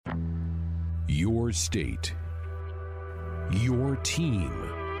Your state. Your team.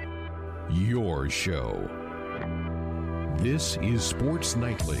 Your show. This is Sports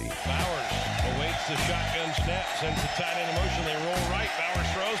Nightly. Bowers awaits the shotgun snap, sends the tight end in motion. They roll right.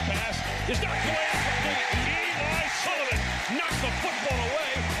 Bowers throws, pass is knocked away. Complete. Eli Sullivan knocked the football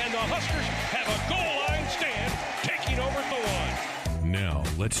away, and the Huskers have a goal line stand, taking over at the one. Now,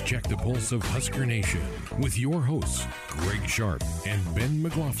 let's check the pulse of Husker Nation with your hosts, Greg Sharp and Ben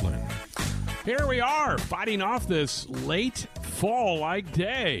McLaughlin. Here we are, fighting off this late fall-like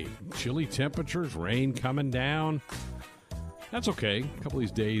day. Chilly temperatures, rain coming down. That's okay. A couple of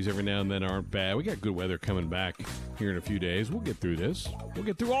these days every now and then aren't bad. We got good weather coming back here in a few days. We'll get through this. We'll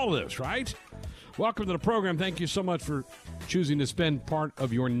get through all of this, right? Welcome to the program. Thank you so much for choosing to spend part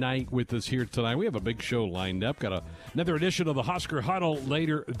of your night with us here tonight. We have a big show lined up. Got another edition of the Husker Huddle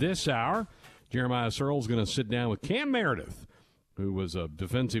later this hour. Jeremiah Sirles is going to sit down with Cam Meredith, who was a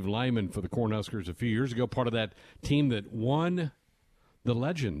defensive lineman for the Cornhuskers a few years ago, part of that team that won the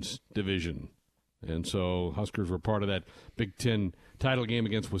Legends division. And so Huskers were part of that Big Ten title game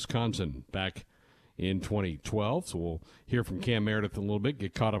against Wisconsin back in 2012. So we'll hear from Cam Meredith in a little bit,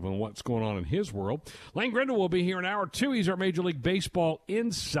 get caught up on what's going on in his world. Lane Grindle will be here in hour two. He's our Major League Baseball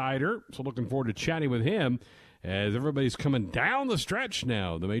insider. So looking forward to chatting with him as everybody's coming down the stretch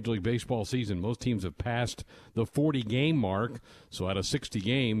now, the Major League Baseball season. Most teams have passed the 40-game mark. So out of 60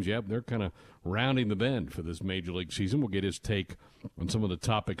 games, they're kind of rounding the bend for this Major League season. We'll get his take on some of the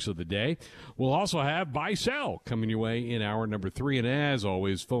topics of the day. We'll also have Buy Sell coming your way in hour number 3. And as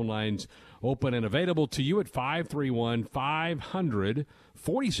always, phone lines open and available to you at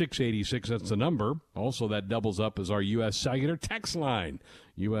 531-500-4686. That's the number. Also, that doubles up as our U.S. Cellular text line.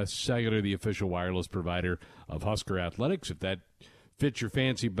 U.S. Cellular, the official wireless provider of Husker Athletics. If that fits your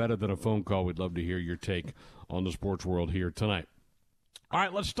fancy better than a phone call, we'd love to hear your take on the sports world here tonight. All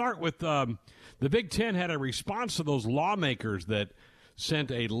right, let's start with the Big Ten had a response to those lawmakers that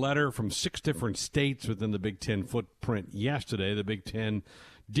sent a letter from 6 different states within the Big Ten footprint yesterday. The Big Ten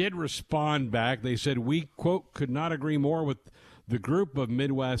did respond back. They said, we, quote, could not agree more with the group of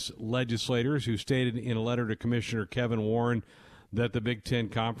Midwest legislators who stated in a letter to Commissioner Kevin Warren that the Big Ten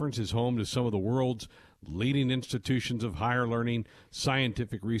Conference is home to some of the world's leading institutions of higher learning,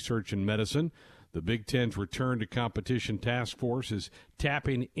 scientific research, and medicine. The Big Ten's Return to Competition Task Force is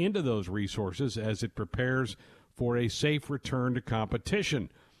tapping into those resources as it prepares for a safe return to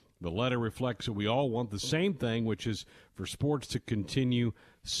competition. The letter reflects that we all want the same thing, which is for sports to continue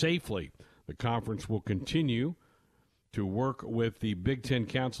safely. The conference will continue to work with the Big Ten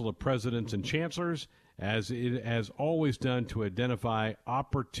Council of Presidents and Chancellors, as it has always done, to identify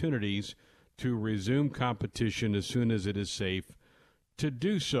opportunities to resume competition as soon as it is safe to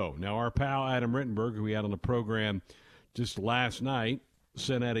do so. Now, our pal Adam Rittenberg, who we had on the program just last night,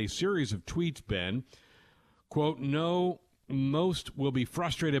 sent out a series of tweets, Ben. Quote, no, most will be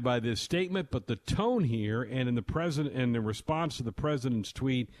frustrated by this statement, but the tone here and in the response to the president's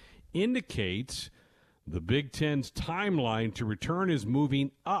tweet indicates the Big Ten's timeline to return is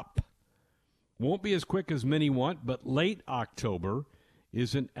moving up. Won't be as quick as many want, but late October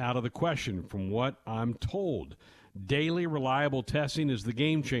isn't out of the question from what I'm told. Daily reliable testing is the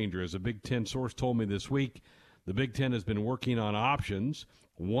game changer, as a Big Ten source told me this week. The Big Ten has been working on options.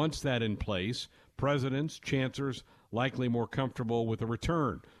 Once that in place, presidents, chancellors likely more comfortable with a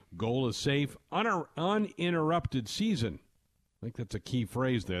return. Goal is safe, uninterrupted season. I think that's a key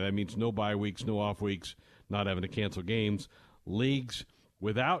phrase there. That means no bye weeks, no off weeks, not having to cancel games. Leagues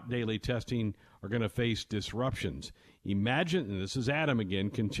without daily testing are going to face disruptions. Imagine, and this is Adam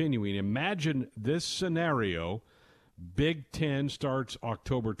again continuing, imagine this scenario. Big Ten starts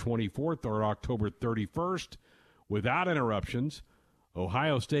October 24th or October 31st without interruptions.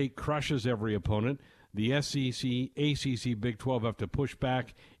 Ohio State crushes every opponent. The SEC, ACC, Big 12 have to push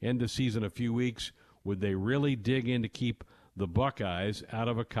back end the season a few weeks. Would they really dig in to keep the Buckeyes out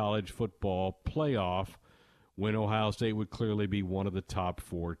of a college football playoff when Ohio State would clearly be one of the top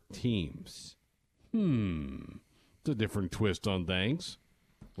 4 teams? It's a different twist on things.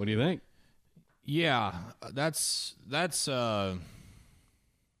 What do you think? Yeah, that's. I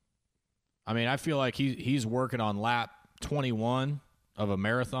mean, I feel like he's working on lap 21 of a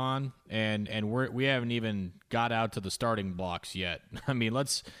marathon, and we haven't even got out to the starting blocks yet. I mean,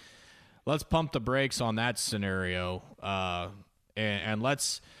 let's pump the brakes on that scenario, and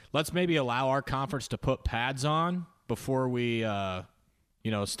let's maybe allow our conference to put pads on before we start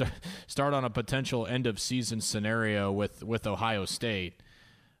on a potential end of season scenario with Ohio State.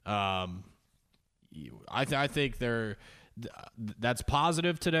 I think that's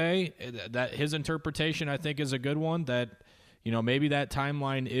positive today. That his interpretation, I think, is a good one. That maybe that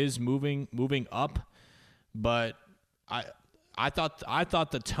timeline is moving up, but I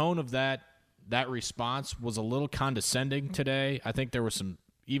thought the tone of that response was a little condescending today. I think there was some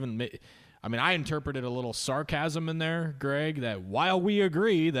I interpreted a little sarcasm in there, Greg, that while we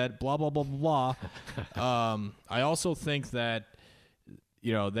agree that blah, blah, blah, blah, blah, I also think that,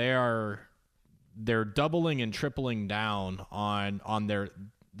 they're doubling and tripling down on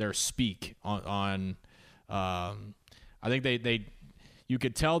their speak on I think you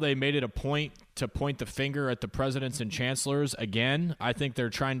could tell they made it a point to point the finger at the presidents and chancellors again. I think they're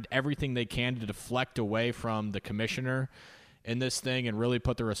trying everything they can to deflect away from the commissioner in this thing and really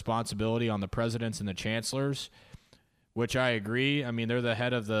put the responsibility on the presidents and the chancellors, which I agree. I mean, they're the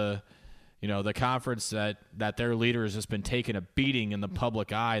head of the conference that their leader has just been taking a beating in the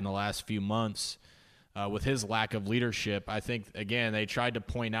public eye in the last few months with his lack of leadership. I think, again, they tried to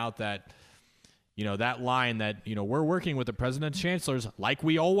point out that, that line that, we're working with the president and chancellors like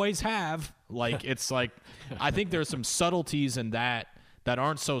we always have. Like, it's like, I think there's some subtleties in that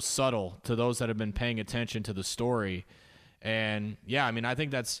aren't so subtle to those that have been paying attention to the story. And yeah, I think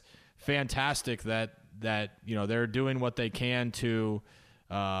that's fantastic that they're doing what they can to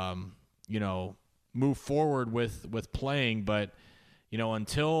move forward with playing, but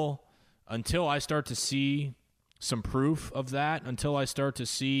until I start to see some proof of that, until I start to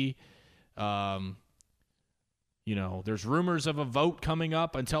see there's rumors of a vote coming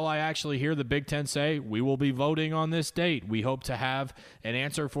up, until I actually hear the Big Ten say, we will be voting on this date. We hope to have an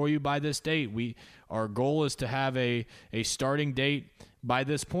answer for you by this date. Our goal is to have a starting date by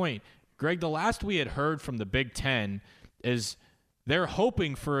this point. Greg, the last we had heard from the Big Ten is they're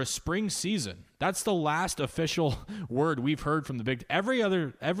hoping for a spring season. That's the last official word we've heard from the Big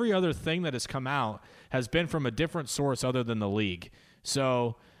Ten. Every other thing that has come out has been from a different source other than the league.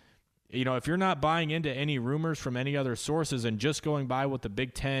 So, if you're not buying into any rumors from any other sources and just going by what the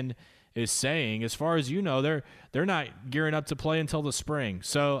Big Ten is saying, as far as they're not gearing up to play until the spring.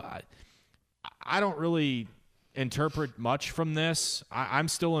 So I don't really interpret much from this. I'm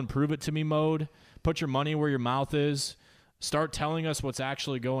still in prove it to me mode. Put your money where your mouth is. Start telling us what's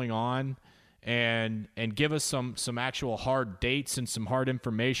actually going on, and give us some actual hard dates and some hard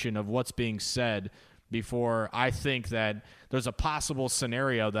information of what's being said before I think that there's a possible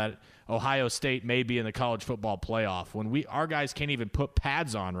scenario that Ohio State may be in the college football playoff when our guys can't even put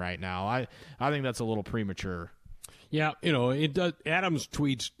pads on right now. I think that's a little premature. Yeah, it does. Adam's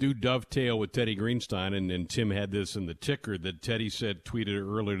tweets do dovetail with Teddy Greenstein, and Tim had this in the ticker that Teddy tweeted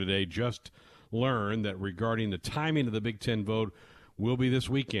earlier today. Just learned that regarding the timing of the Big Ten vote will be this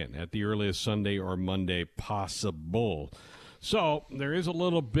weekend at the earliest Sunday or Monday possible. So there is a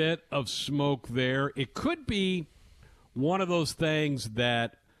little bit of smoke there. It could be one of those things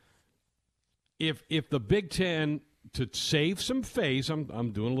that if the Big Ten, to save some face,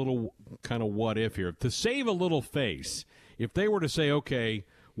 I'm doing a little kind of what if here, to save a little face, if they were to say, okay,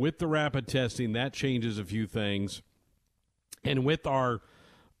 with the rapid testing, that changes a few things, and with our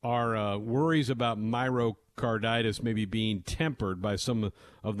worries about myocarditis maybe being tempered by some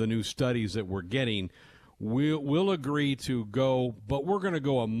of the new studies that we're getting, we'll agree to go, but we're going to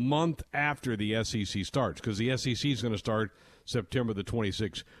go a month after the SEC starts, because the SEC is going to start September the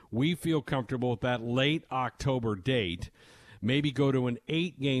 26th. We feel comfortable with that late October date. Maybe go to an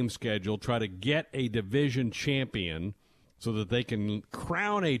 8-game schedule, try to get a division champion so that they can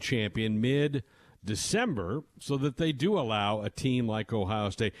crown a champion mid-December, so that they do allow a team like Ohio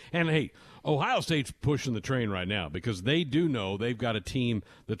State. And, hey, Ohio State's pushing the train right now because they do know they've got a team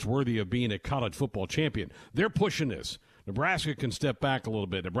that's worthy of being a college football champion. They're pushing this. Nebraska can step back a little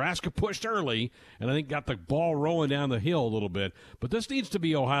bit. Nebraska pushed early and I think got the ball rolling down the hill a little bit. But this needs to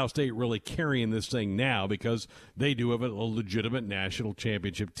be Ohio State really carrying this thing now because they do have a legitimate national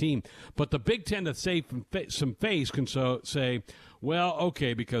championship team. But the Big Ten, to save some face, can say, well,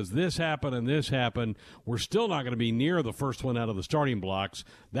 okay, because this happened and this happened, we're still not going to be near the first one out of the starting blocks.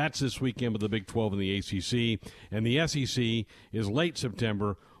 That's this weekend with the Big 12 and the ACC. And the SEC is late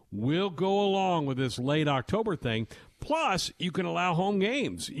September. We'll go along with this late October thing. Plus, you can allow home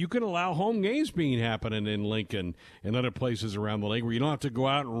games. You can allow home games being happening in Lincoln and other places around the league where you don't have to go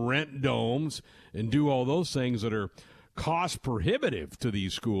out and rent domes and do all those things that are cost prohibitive to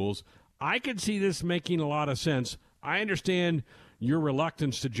these schools. I could see this making a lot of sense. I understand your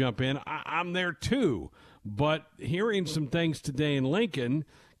reluctance to jump in. I'm there too. But hearing some things today in Lincoln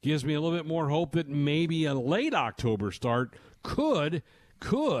gives me a little bit more hope that maybe a late October start could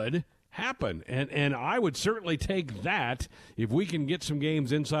happen. And I would certainly take that if we can get some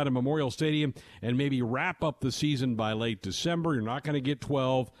games inside of Memorial Stadium and maybe wrap up the season by late December. You're not going to get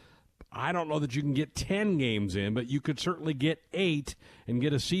 12. I don't know that you can get 10 games in, but you could certainly get 8 and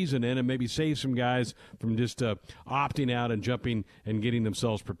get a season in and maybe save some guys from just opting out and jumping and getting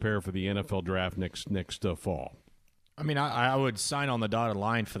themselves prepared for the NFL draft next fall. I mean, I would sign on the dotted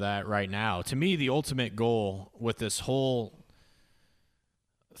line for that right now. To me, the ultimate goal with this whole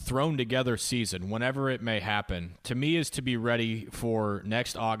thrown together season, whenever it may happen, to me is to be ready for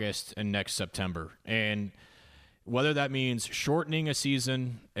next August and next September. And whether that means shortening a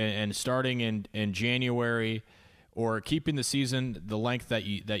season and starting in January, or keeping the season the length that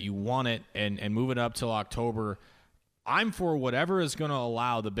you want it and moving up till October, I'm for whatever is going to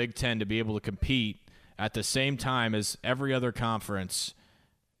allow the Big Ten to be able to compete at the same time as every other conference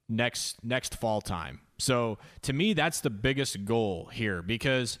next fall time. So to me, that's the biggest goal here,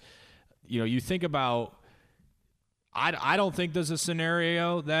 because you think about, I don't think there's a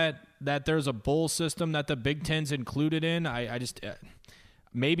scenario that there's a bowl system that the Big Ten's included in. I just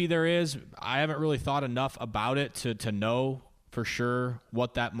maybe there is. I haven't really thought enough about it to know for sure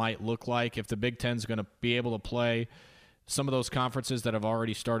what that might look like, if the Big Ten's going to be able to play some of those conferences that have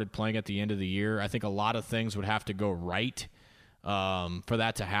already started playing at the end of the year. I think a lot of things would have to go right for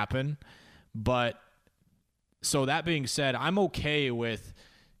that to happen. But so that being said, I'm okay with,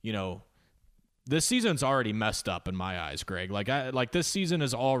 this season's already messed up in my eyes, Greg. Like this season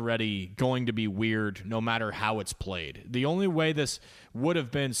is already going to be weird no matter how it's played. The only way this would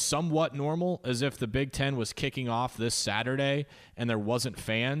have been somewhat normal is if the Big Ten was kicking off this Saturday and there wasn't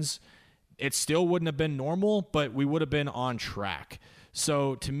fans. It still wouldn't have been normal, but we would have been on track.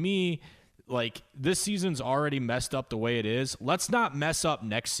 So to me, like, this season's already messed up the way it is. Let's not mess up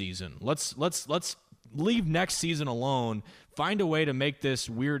next season. Let's leave next season alone. Find a way to make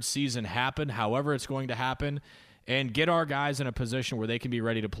this weird season happen, however it's going to happen, and get our guys in a position where they can be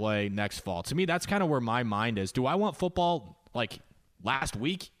ready to play next fall. To me, that's kind of where my mind is. Do I want football like last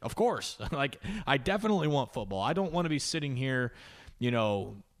week? Of course. I definitely want football. I don't want to be sitting here,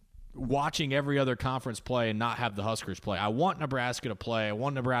 watching every other conference play and not have the Huskers play. I want Nebraska to play. I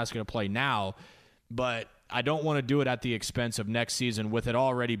want Nebraska to play now, but I don't want to do it at the expense of next season with it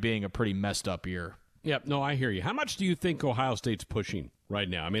already being a pretty messed up year. Yep, no, I hear you. How much do you think Ohio State's pushing right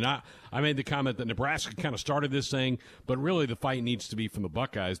now? I mean, I made the comment that Nebraska kind of started this thing, but really the fight needs to be from the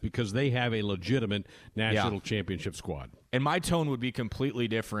Buckeyes because they have a legitimate national championship squad. And my tone would be completely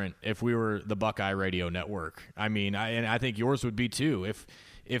different if we were the Buckeye Radio Network. I mean, and I think yours would be too.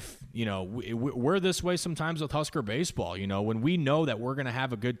 If we're this way sometimes with Husker baseball, when we know that we're going to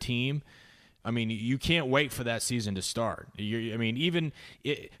have a good team, I mean, you can't wait for that season to start.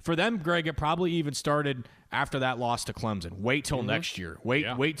 For them, Greg, it probably even started after that loss to Clemson. Wait till next year.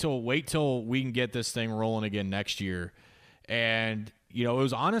 Wait till we can get this thing rolling again next year. And it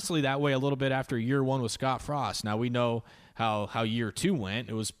was honestly that way a little bit after year one with Scott Frost. Now we know how year two went.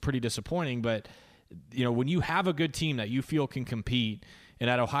 It was pretty disappointing, but when you have a good team that you feel can compete, and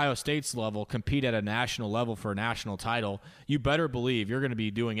at Ohio State's level, compete at a national level for a national title, you better believe you're going to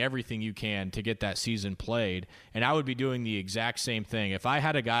be doing everything you can to get that season played. And I would be doing the exact same thing. If I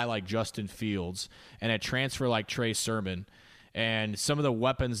had a guy like Justin Fields and a transfer like Trey Sermon and some of the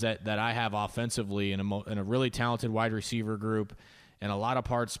weapons that I have offensively in a really talented wide receiver group and a lot of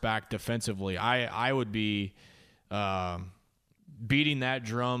parts back defensively, I would be beating that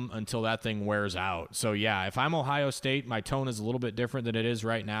drum until that thing wears out. So, yeah, if I'm Ohio State, my tone is a little bit different than it is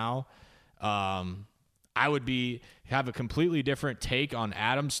right now. I would have a completely different take on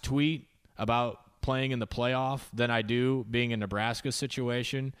Adams' tweet about playing in the playoff than I do being in Nebraska's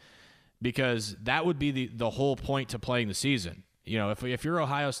situation, because that would be the whole point to playing the season. If you're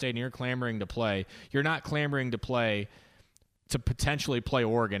Ohio State and you're clamoring to play, you're not clamoring to play to potentially play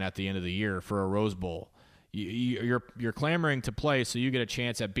Oregon at the end of the year for a Rose Bowl. You're clamoring to play so you get a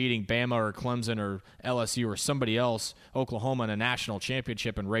chance at beating Bama or Clemson or LSU or somebody else, Oklahoma, in a national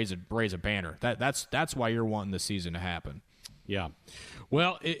championship and raise a banner. That's why you're wanting the season to happen. Yeah,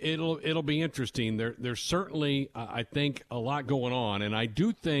 well, it'll be interesting. There's certainly I think a lot going on, and I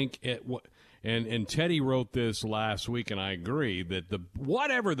do think and Teddy wrote this last week, and I agree that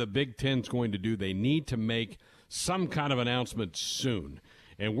whatever the Big Ten's going to do, they need to make some kind of announcement soon.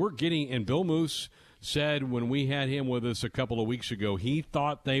 And Bill Moose said when we had him with us a couple of weeks ago, he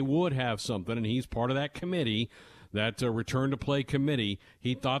thought they would have something, and he's part of that committee, that return to play committee.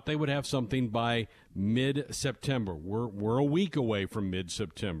 He thought they would have something by mid-September. We're a week away from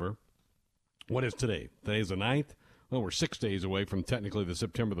mid-September. What is today? Today's the 9th? Well, we're 6 days away from technically the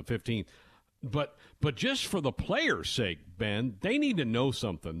September the 15th. But just for the players' sake, Ben, they need to know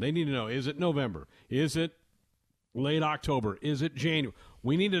something. They need to know, is it November? Is it late October? Is it January?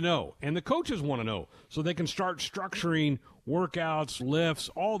 We need to know, and the coaches want to know, so they can start structuring workouts, lifts,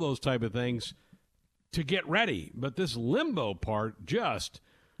 all those type of things to get ready. But this limbo part,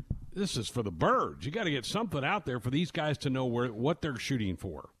 this is for the birds. You got to get something out there for these guys to know what they're shooting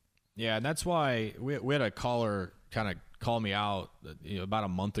for. Yeah, and that's why we had a caller kind of call me out about a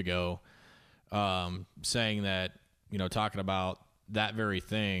month ago, saying that, talking about that very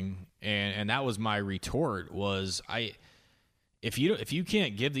thing, and that was my retort was if you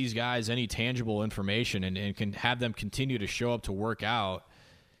can't give these guys any tangible information and can have them continue to show up to work out,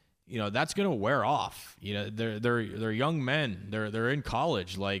 that's going to wear off. They're young men. They're in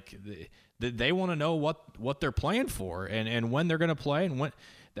college. Like they want to know what they're playing for and when they're going to play and when.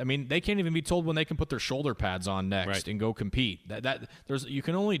 I mean, they can't even be told when they can put their shoulder pads on next and go compete. You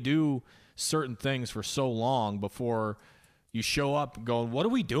can only do certain things for so long before you show up going, what are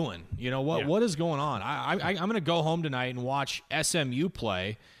we doing? What is going on? I'm going to go home tonight and watch SMU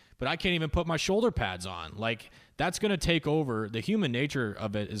play, but I can't even put my shoulder pads on. Like, that's going to take over. The human nature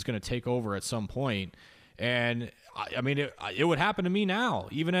of it is going to take over at some point. And I mean, it would happen to me now,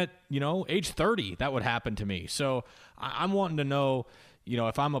 even at, age 30, that would happen to me. So I'm wanting to know,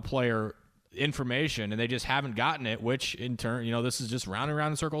 if I'm a player, information, and they just haven't gotten it, which in turn, this is just round and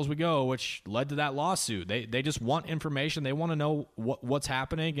round in circles we go, which led to that lawsuit. They just want information. They want to know what's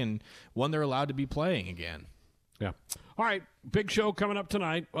happening and when they're allowed to be playing again. Yeah. All right. Big show coming up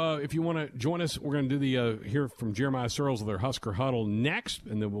tonight. If you want to join us, we're going to do hear from Jeremiah Sirles with their Husker Huddle next,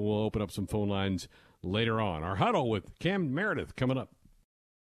 and then we'll open up some phone lines later on. Our huddle with Cam Meredith coming up.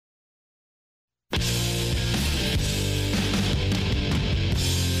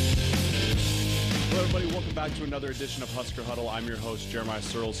 Hello, everybody. Welcome back to another edition of Husker Huddle. I'm your host, Jeremiah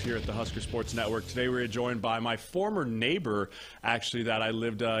Sirles, here at the Husker Sports Network. Today, we're joined by my former neighbor, actually, that I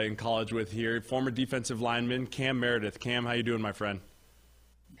lived in college with here, former defensive lineman, Cam Meredith. Cam, how you doing, my friend?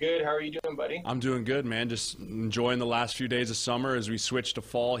 Good. How are you doing, buddy? I'm doing good, man. Just enjoying the last few days of summer as we switch to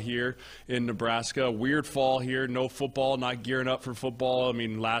fall here in Nebraska. Weird fall here. No football. Not gearing up for football. I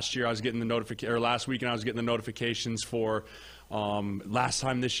mean, last weekend I was getting the notifications for. Last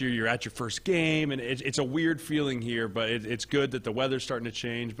time this year, you're at your first game, and it's a weird feeling here, but it's good that the weather's starting to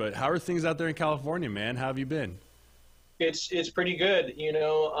change. But how are things out there in California, man? How have you been? It's pretty good.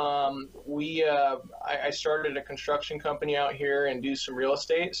 I started a construction company out here and do some real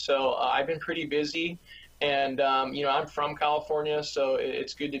estate, so I've been pretty busy. And, I'm from California, so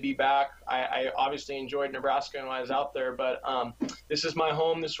it's good to be back. I obviously enjoyed Nebraska when I was out there, but this is my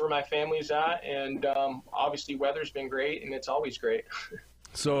home. This is where my family's at. And obviously weather's been great, and it's always great.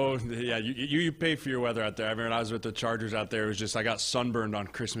 So, yeah, you pay for your weather out there. I mean, when I was with the Chargers out there, it was just I got sunburned on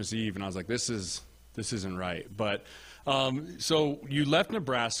Christmas Eve, and I was like, this isn't right. But so you left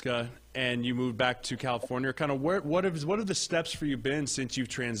Nebraska and you moved back to California. Kind of what have the steps for you been since you've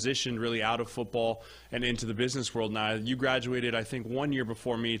transitioned really out of football and into the business world now? You graduated, I think, 1 year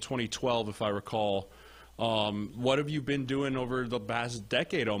before me, 2012, if I recall. What have you been doing over the past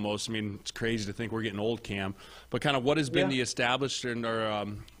decade almost? I mean, it's crazy to think we're getting old, Cam. But kind of what has been the established or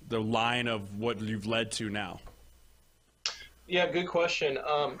the line of what you've led to now? Yeah, good question.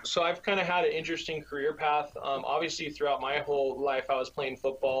 So I've kind of had an interesting career path. Obviously, throughout my whole life, I was playing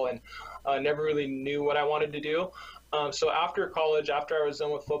football and never really knew what I wanted to do. So after college, after I was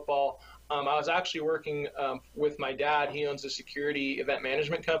done with football, I was actually working with my dad. He owns a security event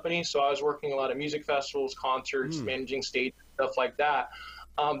management company. So I was working a lot of music festivals, concerts, managing stage, stuff like that.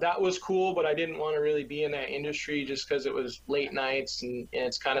 That was cool, but I didn't want to really be in that industry just because it was late nights and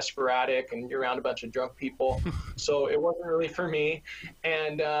it's kind of sporadic and you're around a bunch of drunk people. So it wasn't really for me.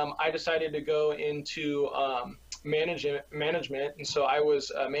 And I decided to go into management. And so I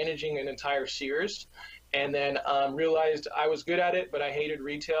was managing an entire Sears, and then realized I was good at it, but I hated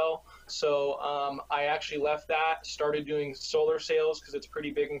retail. So I actually left that, started doing solar sales because it's pretty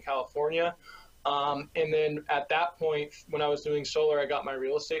big in California. And then at that point, when I was doing solar, I got my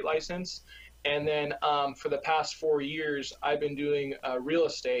real estate license. And then for the past 4 years, I've been doing real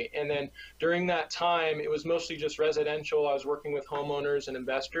estate. And then during that time, it was mostly just residential. I was working with homeowners and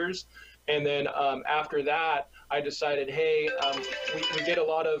investors. And then after that, I decided, hey, we get a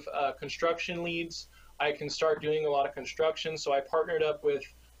lot of construction leads. I can start doing a lot of construction. So I partnered up with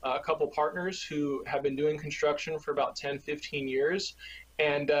a couple partners who have been doing construction for about 10, 15 years.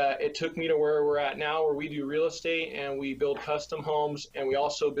 And it took me to where we're at now, where we do real estate and we build custom homes, and we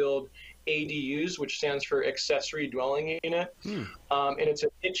also build ADUs, which stands for accessory dwelling unit. And it's a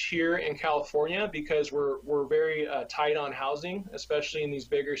niche here in California because we're very tight on housing, especially in these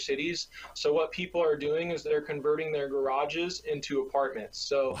bigger cities. So what people are doing is they're converting their garages into apartments.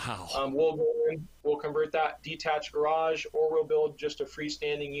 So we'll go in, we'll convert that detached garage, or we'll build just a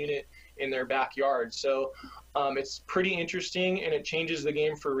freestanding unit in their backyard. So It's pretty interesting, and it changes the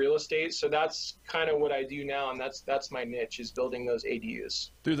game for real estate. So that's kind of what I do now, and that's my niche, is building those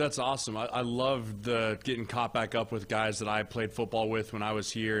ADUs. Dude, that's awesome. I love the getting caught back up with guys that I played football with when I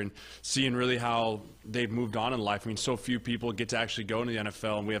was here and seeing really how they've moved on in life. I mean, so few people get to actually go into the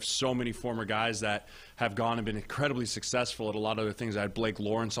NFL, and we have so many former guys that have gone and been incredibly successful at a lot of other things. I had Blake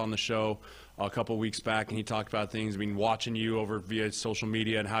Lawrence on the show a couple weeks back, and he talked about things. I mean, watching you over via social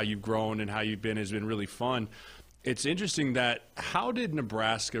media and how you've grown and how you've been has been really fun. It's interesting that how did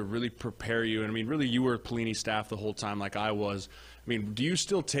Nebraska really prepare you? And I mean, really, you were Pelini staff the whole time like I was. I mean, do you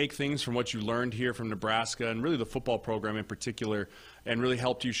still take things from what you learned here from Nebraska and really the football program in particular and really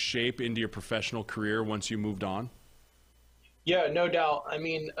helped you shape into your professional career once you moved on? Yeah, no doubt. I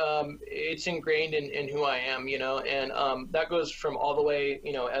mean, it's ingrained in who I am, and that goes from all the way,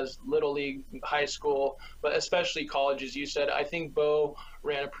 as Little League, high school, but especially college, as you said. I think Bo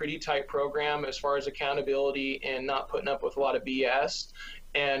ran a pretty tight program as far as accountability and not putting up with a lot of BS.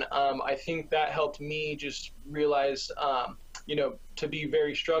 And I think that helped me just realize, to be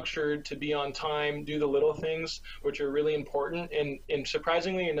very structured, to be on time, do the little things, which are really important. And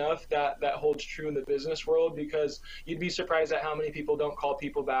surprisingly enough, that holds true in the business world, because you'd be surprised at how many people don't call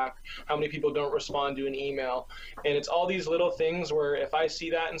people back, how many people don't respond to an email. And it's all these little things where if I see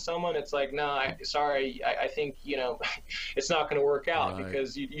that in someone, it's like, I think, it's not going to work out, right,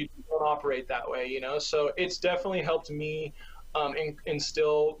 because you don't operate that way, So it's definitely helped me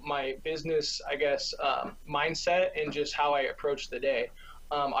instill my business, mindset and just how I approach the day.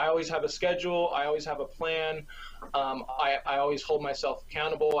 I always have a schedule. I always have a plan. I always hold myself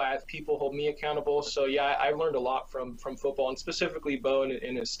accountable. I have people hold me accountable. So, yeah, I've learned a lot from football, and specifically Bo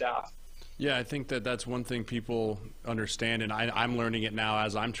and his staff. Yeah, I think that's one thing people understand, and I'm learning it now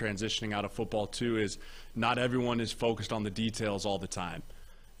as I'm transitioning out of football too, is not everyone is focused on the details all the time.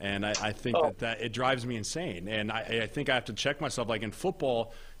 And I think that it drives me insane. And I think I have to check myself. Like in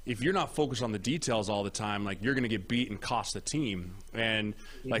football, if you're not focused on the details all the time, like you're going to get beat and cost the team. And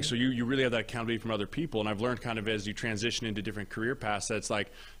like, so you really have that accountability from other people. And I've learned kind of as you transition into different career paths, that's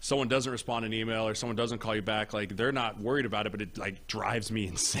like someone doesn't respond to an email or someone doesn't call you back. Like they're not worried about it, but it like drives me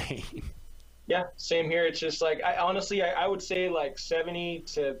insane. Yeah, same here. It's just like, I would say like 70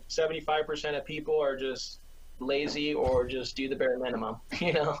 to 75% of people are just lazy or just do the bare minimum,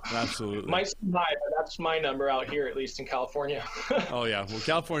 Absolutely. Might seem high, but that's my number out here, at least in California. Oh yeah, well,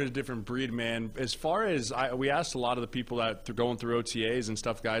 California is a different breed, man. As far as we asked a lot of the people that are going through OTAs and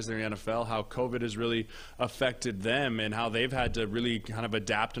stuff, guys in the NFL, how COVID has really affected them and how they've had to really kind of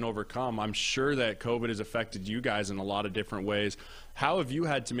adapt and overcome. I'm sure that COVID has affected you guys in a lot of different ways. How have you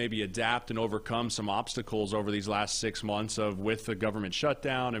had to maybe adapt and overcome some obstacles over these last 6 months with the government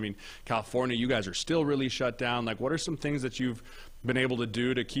shutdown? I mean, California, you guys are still really shut down. Like, what are some things that you've been able to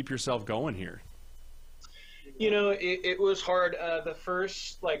do to keep yourself going here? It was hard. The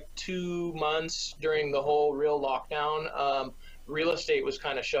first 2 months during the whole real lockdown, real estate was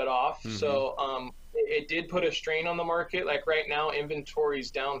kind of shut off. Mm-hmm. So it did put a strain on the market. Like right now, inventory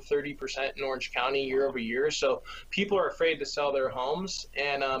is down 30% in Orange County year over year. So people are afraid to sell their homes,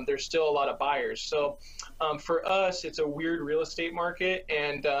 and there's still a lot of buyers. So for us, it's a weird real estate market.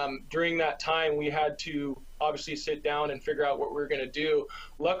 And during that time, we had to obviously sit down and figure out what we were going to do.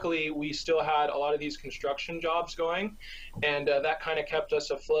 Luckily, we still had a lot of these construction jobs going, and that kind of kept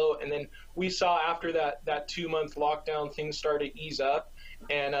us afloat. And then we saw after that 2-month lockdown, things started to ease up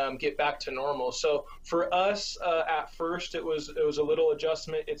and get back to normal. So for us, at first, it was a little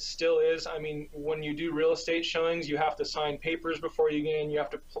adjustment. It still is. I mean, when you do real estate showings, you have to sign papers before you get in. You have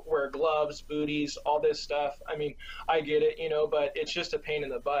to wear gloves, booties, all this stuff. I mean, I get it, but it's just a pain in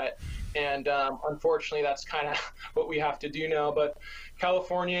the butt. And unfortunately, that's kind of what we have to do now. But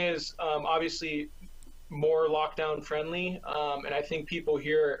California is obviously more lockdown friendly. And I think people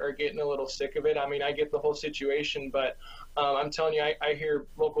here are getting a little sick of it. I mean, I get the whole situation, but I'm telling you, I hear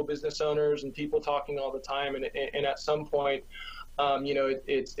local business owners and people talking all the time. And at some point,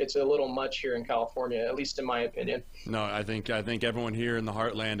 it's a little much here in California, at least in my opinion. No, I think everyone here in the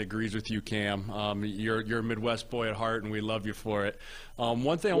Heartland agrees with you, Cam. You're a Midwest boy at heart, and we love you for it.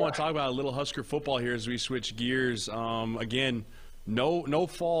 One thing I want to talk about a little Husker football here as we switch gears. Again, no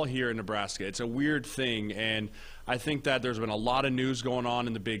fall here in Nebraska. It's a weird thing, and I think that there's been a lot of news going on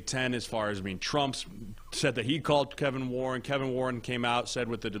in the Big Ten as far as, Trump's said that he called Kevin Warren. Kevin Warren came out, said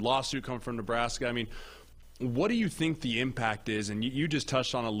with the lawsuit coming from Nebraska. What do you think the impact is? And you just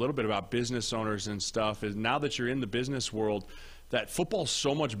touched on a little bit about business owners and stuff. Is now that you're in the business world, that football's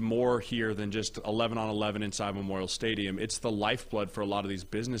so much more here than just 11 on 11 inside Memorial Stadium. It's the lifeblood for a lot of these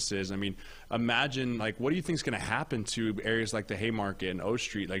businesses. I mean, imagine, like, what do you think is going to happen to areas like the Haymarket and O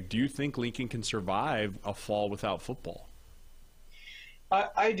Street? Like, do you think Lincoln can survive a fall without football?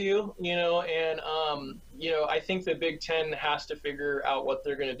 I do, and, I think the Big Ten has to figure out what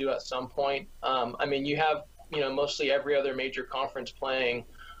they're going to do at some point. I mean, you have, mostly every other major conference playing.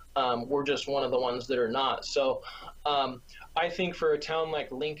 We're just one of the ones that are not. So I think for a town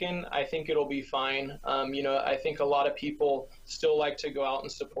like Lincoln, I think it'll be fine. I think a lot of people still like to go out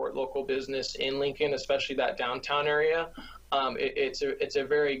and support local business in Lincoln, especially that downtown area. It's a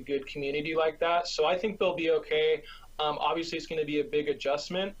very good community like that. So I think they'll be okay. Obviously, it's going to be a big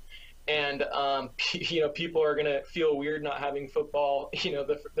adjustment. And, people are going to feel weird not having football,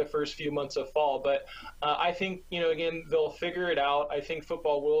 the first few months of fall. But I think, again, they'll figure it out. I think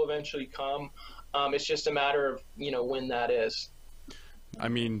football will eventually come. It's just a matter of, when that is. I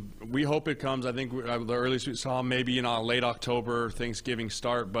mean, we hope it comes. I think the earliest we saw maybe late October, Thanksgiving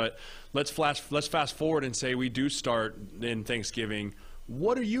start. But let's fast forward and say we do start in Thanksgiving.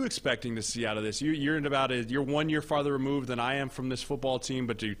 What are you expecting to see out of this? You're 1 year farther removed than I am from this football team,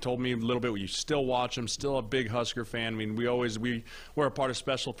 but you told me a little bit. You still watch them, still a big Husker fan. I mean, we're a part of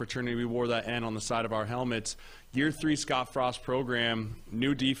special fraternity. We wore that N on the side of our helmets. Year 3 Scott Frost program,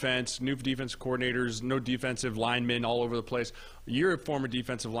 new defense, new defensive coordinators, no defensive linemen all over the place. You're a former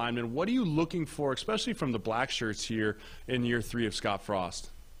defensive lineman. What are you looking for, especially from the black shirts here in year 3 of Scott Frost?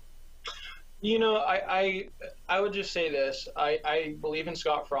 I would just say this. I believe in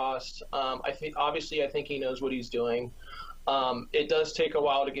Scott Frost. I think he knows what he's doing. It does take a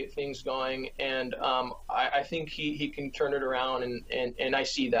while to get things going, and I think he can turn it around, and I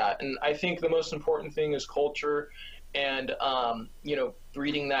see that. And I think the most important thing is culture, and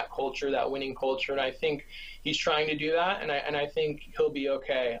breeding that culture, that winning culture. And I think he's trying to do that, and I think he'll be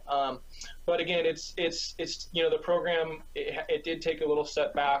okay. But again, it's the program. It did take a little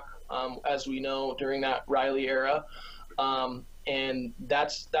setback. As we know, during that Riley era. And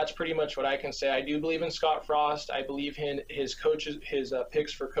that's pretty much what I can say. I do believe in Scott Frost. I believe in his coaches, his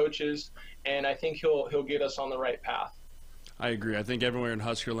picks for coaches, and I think he'll get us on the right path. I agree. I think everywhere in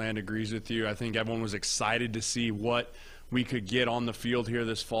Huskerland agrees with you. I think everyone was excited to see what we could get on the field here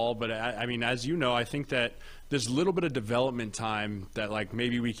this fall. But, I mean, as you know, I think that there's a little bit of development time that, like,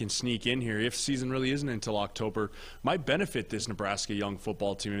 maybe we can sneak in here if season really isn't until October, might benefit this Nebraska young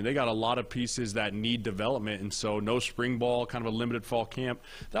football team. I mean, they got a lot of pieces that need development, and so no spring ball, kind of a limited fall camp.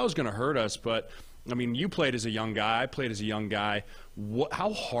 That was going to hurt us, but I mean, you played as a young guy. I played as a young guy.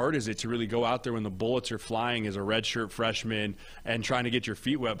 How hard is it to really go out there when the bullets are flying as a redshirt freshman and trying to get your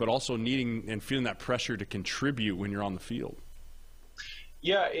feet wet, but also needing and feeling that pressure to contribute when you're on the field?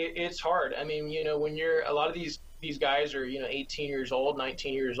 Yeah, it's hard. I mean, when a lot of these guys are, 18 years old,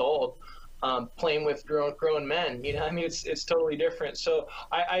 19 years old, playing with grown men. I mean, it's totally different. So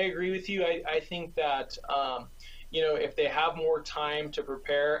I agree with you. I think that if they have more time to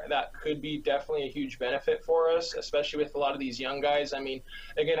prepare, that could be definitely a huge benefit for us, especially with a lot of these young guys. I mean,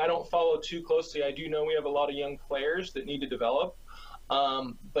 again, I don't follow too closely. I do know we have a lot of young players that need to develop.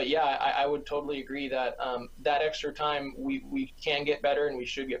 But yeah, I would totally agree that that extra time we can get better and we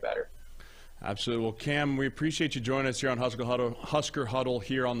should get better. Absolutely. Well, Cam, we appreciate you joining us here on Husker Huddle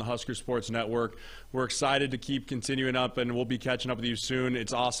here on the Husker Sports Network. We're excited to keep continuing up, and we'll be catching up with you soon.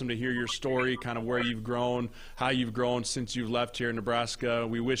 It's awesome to hear your story, kind of where you've grown, how you've grown since you've left here in Nebraska.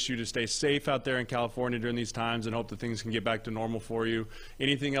 We wish you to stay safe out there in California during these times and hope that things can get back to normal for you.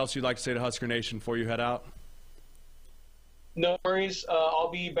 Anything else you'd like to say to Husker Nation before you head out? No worries.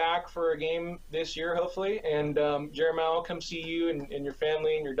 I'll be back for a game this year, hopefully. And Jeremiah, I'll come see you and your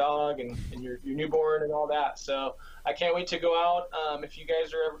family and your dog and your newborn and all that. So I can't wait to go out. If you're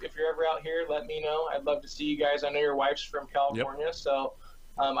ever out here, let me know. I'd love to see you guys. I know your wife's from California, yep. So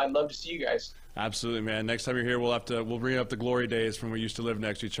I'd love to see you guys. Absolutely, man. Next time you're here, we'll bring up the glory days from when we used to live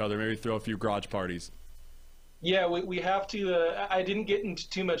next to each other. Maybe throw a few garage parties. Yeah, we have to. I didn't get into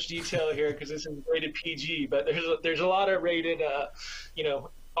too much detail here because this is rated PG, but there's a lot of rated,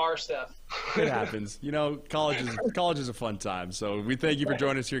 R stuff. It happens. College is a fun time. So we thank you for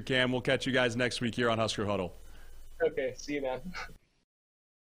joining us here, Cam. We'll catch you guys next week here on Husker Huddle. Okay, see you, man.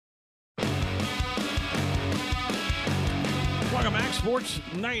 Welcome back, Sports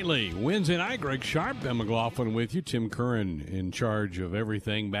Nightly. Wednesday night, Greg Sharp, Ben McLaughlin with you. Tim Curran in charge of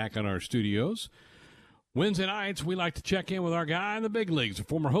everything back in our studios. Wednesday nights, we like to check in with our guy in the big leagues, a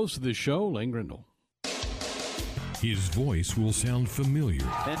former host of this show, Lane Grindle. His voice will sound familiar.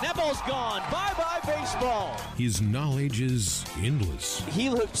 And that ball's gone. Bye-bye, baseball. His knowledge is endless. He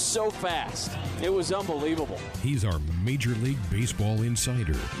looked so fast. It was unbelievable. He's our Major League Baseball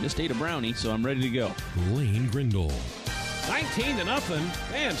insider. Just ate a brownie, so I'm ready to go. Lane Grindle.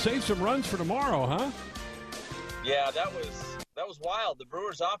 19-0. Man, save some runs for tomorrow, huh? Yeah, that was wild. The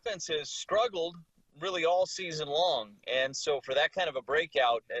Brewers' offense has struggled really all season long, and so for that kind of a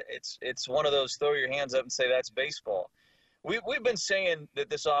breakout, it's one of those throw your hands up and say that's baseball. We've been saying that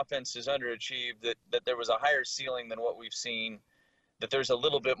this offense is underachieved, that there was a higher ceiling than what we've seen, that there's a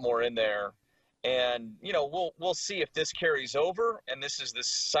little bit more in there, and we'll see if this carries over, and this is the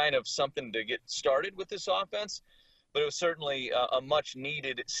sign of something to get started with this offense. But it was certainly a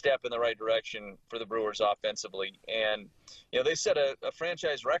much-needed step in the right direction for the Brewers offensively. And, they set a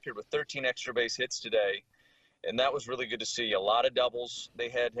franchise record with 13 extra base hits today, and that was really good to see. A lot of doubles. They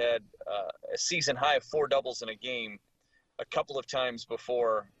had a season high of 4 doubles in a game a couple of times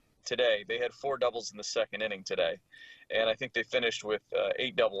before today. They had 4 doubles in the second inning today, and I think they finished with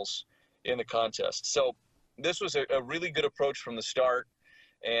 8 doubles in the contest. So this was a really good approach from the start,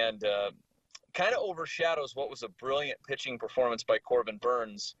 and kind of overshadows what was a brilliant pitching performance by Corbin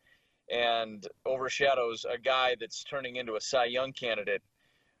Burns, and overshadows a guy that's turning into a Cy Young candidate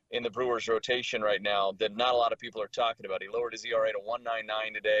in the Brewers rotation right now that not a lot of people are talking about. He lowered his ERA to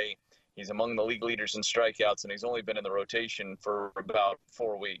 1.99 today. He's among the league leaders in strikeouts, and he's only been in the rotation for about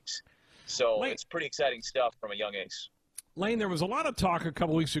 4 weeks. So it's pretty exciting stuff from a young ace. Lane, there was a lot of talk a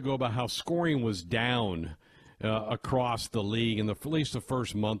couple weeks ago about how scoring was down across the league in at least the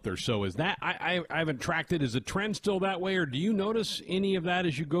first month or so. Is that I haven't tracked it. Is the trend still that way, or do you notice any of that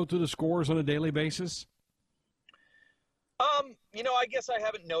as you go through the scores on a daily basis? I guess I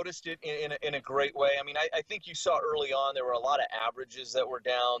haven't noticed it in a great way. I mean, I think you saw early on there were a lot of averages that were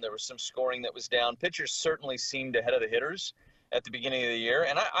down. There was some scoring that was down. Pitchers certainly seemed ahead of the hitters at the beginning of the year,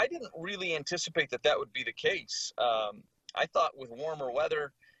 and I didn't really anticipate that would be the case. I thought with warmer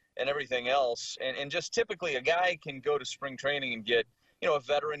weather and everything else, and just typically a guy can go to spring training and get, a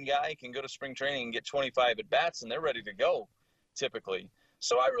veteran guy can go to spring training and get 25 at-bats, and they're ready to go, typically.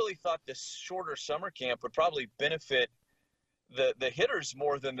 So I really thought this shorter summer camp would probably benefit the hitters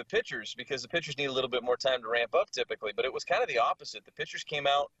more than the pitchers, because the pitchers need a little bit more time to ramp up typically. But it was kind of the opposite. The pitchers came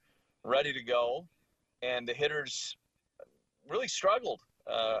out ready to go, and the hitters really struggled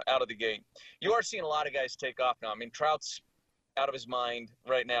out of the gate. You are seeing a lot of guys take off now. I mean, Trout's out of his mind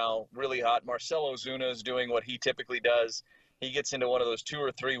right now, really hot. Marcell Ozuna is doing what he typically does. He gets into one of those 2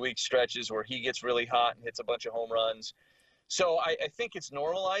 or 3 week stretches where he gets really hot and hits a bunch of home runs. So I think it's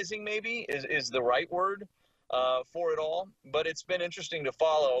normalizing, maybe is the right word for it all. But it's been interesting to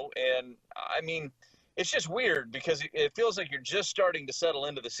follow. And I mean, it's just weird because it feels like you're just starting to settle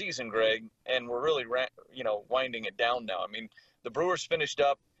into the season, Greg, and we're really winding it down now. I mean, the Brewers finished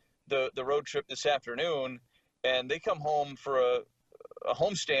up the road trip this afternoon, and they come home for a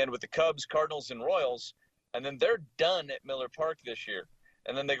homestand with the Cubs, Cardinals, and Royals, and then they're done at Miller Park this year.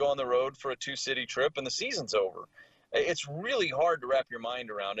 And then they go on the road for a 2-city trip, and the season's over. It's really hard to wrap your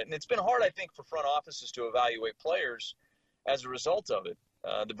mind around it, and it's been hard, I think, for front offices to evaluate players as a result of it.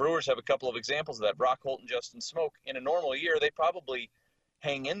 The Brewers have a couple of examples of that. Brock Holt and Justin Smoke. In a normal year, they probably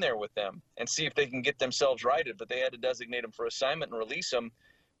hang in there with them and see if they can get themselves righted, but they had to designate them for assignment and release them,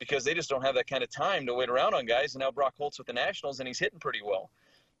 because they just don't have that kind of time to wait around on guys. And now Brock Holt's with the Nationals, and he's hitting pretty well.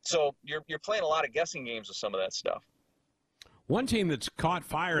 So you're playing a lot of guessing games with some of that stuff. One team that's caught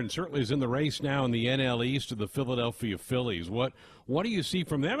fire and certainly is in the race now in the NL East are the Philadelphia Phillies. What do you see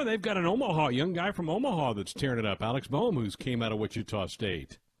from them? And they've got an young guy from Omaha that's tearing it up, Alex Boehm, who's came out of Wichita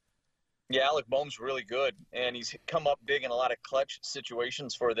State. Yeah, Alec Boehm's really good, and he's come up big in a lot of clutch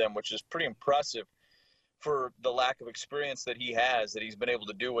situations for them, which is pretty impressive for the lack of experience that he has, that he's been able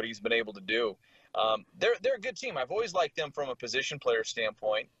to do what he's been able to do. They're a good team. I've always liked them from a position player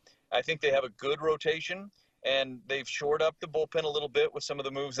standpoint. I think they have a good rotation, and they've shored up the bullpen a little bit with some of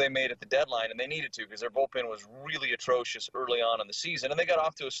the moves they made at the deadline, and they needed to, because their bullpen was really atrocious early on in the season, and they got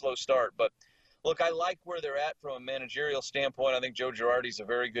off to a slow start. But, look, I like where they're at from a managerial standpoint. I think Joe Girardi's a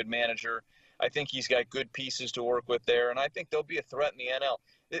very good manager. I think he's got good pieces to work with there, and I think they'll be a threat in the NL.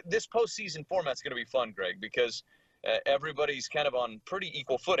 This postseason format's going to be fun, Greg, because everybody's kind of on pretty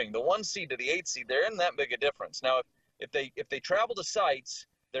equal footing. The 1 seed to the 8 seed, there isn't that big a difference. Now, if they travel to sites,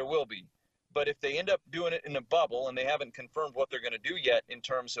 there will be. But if they end up doing it in a bubble, and they haven't confirmed what they're going to do yet in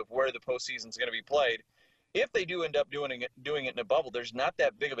terms of where the postseason's going to be played, if they do end up doing it in a bubble, there's not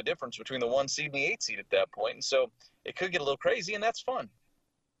that big of a difference between the 1 seed and the 8 seed at that point. And so it could get a little crazy, and that's fun.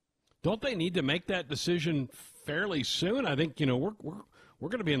 Don't they need to make that decision fairly soon? I think, we're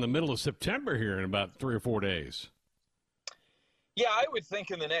going to be in the middle of September here in about 3 or 4 days. Yeah, I would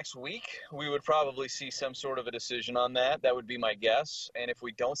think in the next week we would probably see some sort of a decision on that. That would be my guess. And if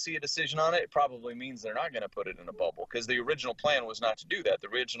we don't see a decision on it, it probably means they're not going to put it in a bubble, because the original plan was not to do that. The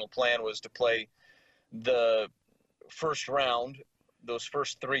original plan was to play the first round, those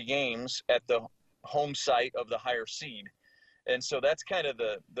first 3 games, at the home site of the higher seed. And so that's kind of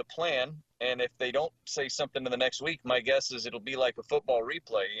the plan. And if they don't say something in the next week, my guess is it'll be like a football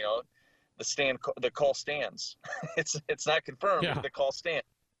replay, the call stands. it's not confirmed, Yeah. but the call stands.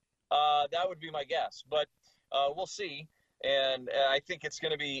 That would be my guess, but we'll see. And I think it's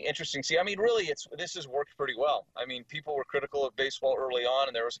going to be interesting to see. I mean, really, this has worked pretty well. I mean, people were critical of baseball early on,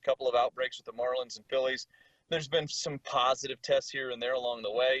 and there was a couple of outbreaks with the Marlins and Phillies. There's been some positive tests here and there along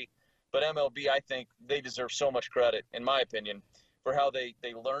the way, but MLB, I think they deserve so much credit, in my opinion, for how they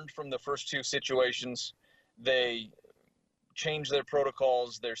learned from the first 2 situations. They changed their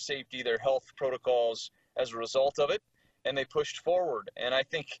protocols, their safety, their health protocols as a result of it, and they pushed forward. And I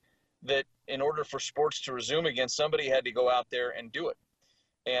think that in order for sports to resume again, somebody had to go out there and do it.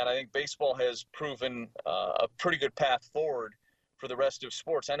 And I think baseball has proven a pretty good path forward for the rest of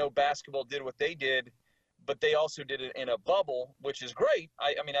sports. I know basketball did what they did, but they also did it in a bubble, which is great.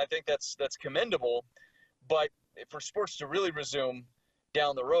 I mean, I think that's commendable. But for sports to really resume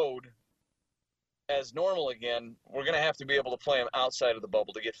down the road as normal again, we're going to have to be able to play them outside of the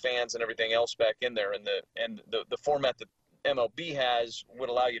bubble to get fans and everything else back in there. And the format that MLB has would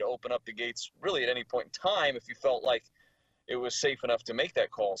allow you to open up the gates really at any point in time if you felt like it was safe enough to make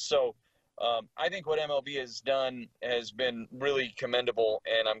that call. So I think what MLB has done has been really commendable,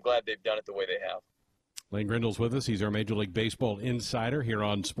 and I'm glad they've done it the way they have. Lane Grindle's with us. He's our Major League Baseball insider here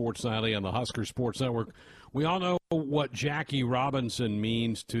on Sports Nightly on the Husker Sports Network. We all know what Jackie Robinson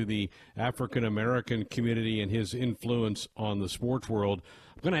means to the African-American community and his influence on the sports world.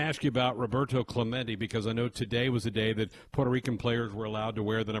 I'm going to ask you about Roberto Clemente, because I know today was a day that Puerto Rican players were allowed to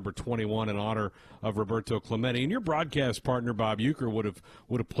wear the number 21 in honor of Roberto Clemente. And your broadcast partner, Bob Uecker, would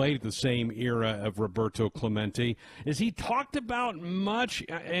have played at the same era of Roberto Clemente. Is he talked about much?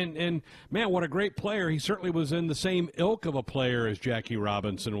 And man, what a great player. He certainly was in the same ilk of a player as Jackie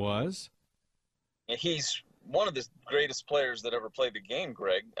Robinson was. He's one of the greatest players that ever played the game,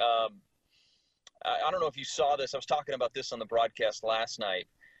 Greg. I don't know if you saw this. I was talking about this on the broadcast last night.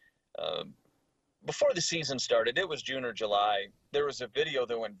 Before the season started, it was June or July, there was a video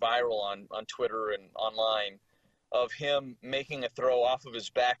that went viral on Twitter and online of him making a throw off of his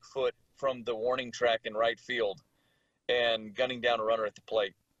back foot from the warning track in right field and gunning down a runner at the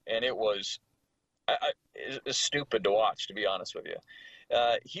plate. And it was stupid to watch, to be honest with you.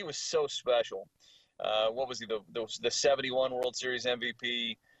 He was so special. What was he? The 71 World Series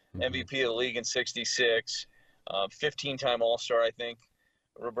MVP, MVP of the league in 66, 15-time All-Star, I think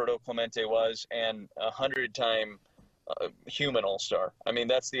Roberto Clemente was, and 100-time human All-Star. I mean,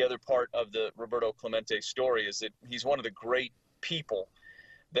 that's the other part of the Roberto Clemente story, is that he's one of the great people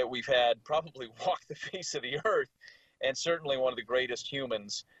that we've had probably walk the face of the earth, and certainly one of the greatest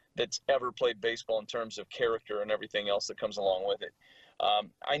humans that's ever played baseball in terms of character and everything else that comes along with it.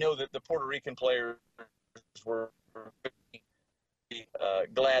 I know that the Puerto Rican players were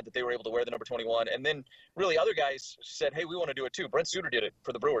glad that they were able to wear the number 21. And then really other guys said, hey, we want to do it too. Brent Suter did it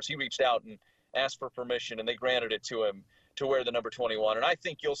for the Brewers. He reached out and asked for permission, and they granted it to him to wear the number 21. And I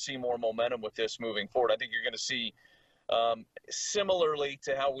think you'll see more momentum with this moving forward. I think you're going to see, similarly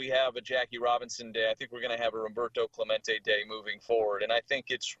to how we have a Jackie Robinson Day, I think we're going to have a Roberto Clemente Day moving forward. And I think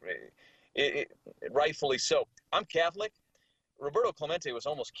it's rightfully so. I'm Catholic. Roberto Clemente was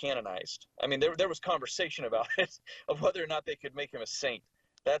almost canonized. I mean, there was conversation about it, of whether or not they could make him a saint.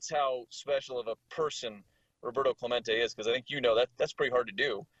 That's how special of a person Roberto Clemente is, because I think that's pretty hard to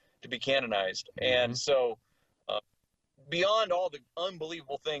do, to be canonized. Mm-hmm. And so beyond all the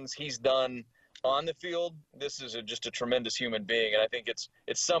unbelievable things he's done on the field, this is just a tremendous human being. And I think it's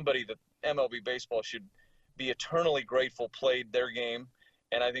somebody that MLB baseball should be eternally grateful played their game.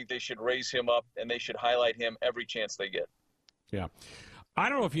 And I think they should raise him up, and they should highlight him every chance they get. Yeah. I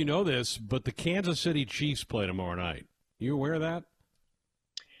don't know if you know this, but the Kansas City Chiefs play tomorrow night. You aware of that?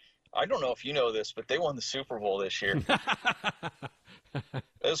 I don't know if you know this, but they won the Super Bowl this year. It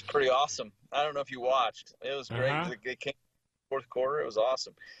was pretty awesome. I don't know if you watched. It was great. Uh-huh. It came fourth quarter. It was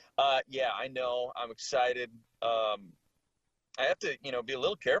awesome. Yeah, I know. I'm excited. I have to, be a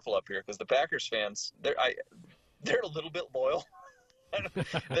little careful up here, because the Packers fans, they're a little bit loyal.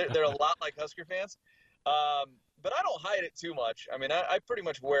 they're a lot like Husker fans. But I don't hide it too much. I mean, I pretty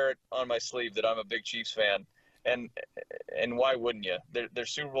much wear it on my sleeve that I'm a big Chiefs fan. And why wouldn't you? They're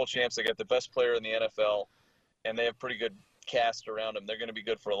Super Bowl champs. They got the best player in the NFL, and they have pretty good cast around them. They're going to be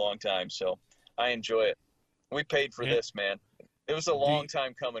good for a long time. So I enjoy it. We paid for this, man. It was a long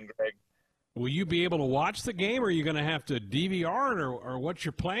time coming, Greg. Will you be able to watch the game, or are you going to have to DVR it, or what's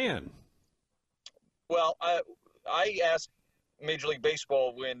your plan? Well, I asked Major League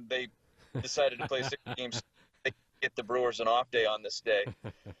Baseball when they decided to play 6 games, they get the Brewers an off day on this day.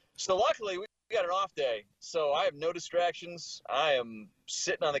 So luckily, we got an off day. So I have no distractions. I am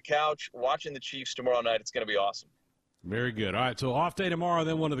sitting on the couch watching the Chiefs tomorrow night. It's going to be awesome. Very good. All right, so off day tomorrow,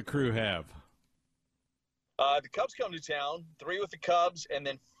 then what do the crew have? The Cubs come to town, 3 with the Cubs, and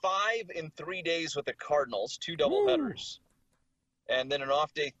then 5 in 3 days with the Cardinals, 2 doubleheaders. And then an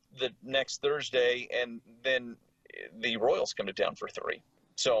off day the next Thursday, and then the Royals come to town for 3.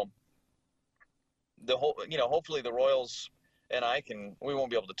 So hopefully the Royals and we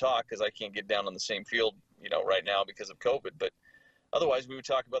won't be able to talk because I can't get down on the same field, right now because of COVID. But otherwise, we would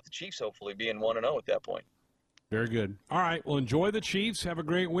talk about the Chiefs hopefully being 1-0 at that point. Very good. All right, well, enjoy the Chiefs. Have a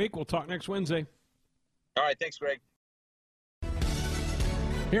great week. We'll talk next Wednesday. All right, thanks, Greg.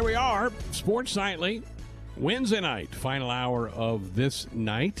 Here we are, Sports Nightly, Wednesday night, final hour of this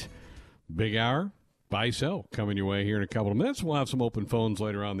night. Big hour, buy, sell, coming your way here in a couple of minutes. We'll have some open phones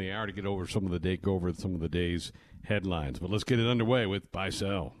later on in the hour to go over some of the day's headlines. But let's get it underway with buy,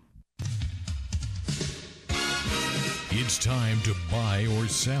 sell. It's time to buy or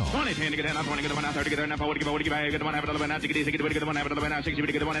sell. Buy,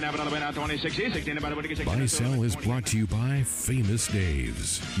 sell is brought to you by Famous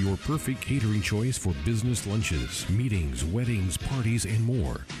Dave's, your perfect catering choice for business lunches, meetings, weddings, parties, and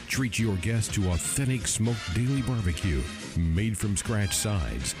more. Treat your guests to authentic smoked daily barbecue, made from scratch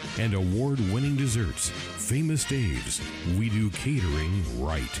sides, and award-winning desserts. Famous Dave's, we do catering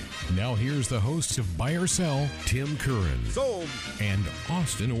right. Now here's the hosts of Buy or Sell, Tim Curran and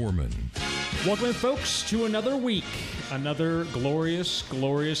Austin Orman. Welcome in, folks, to another week. Another glorious,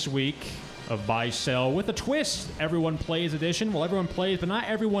 glorious week of buy, sell with a twist. Everyone plays edition. Well, everyone plays, but not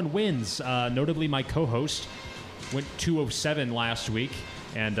everyone wins. Notably, my co-host went 207 last week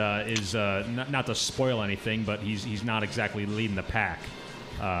and is not to spoil anything, but he's not exactly leading the pack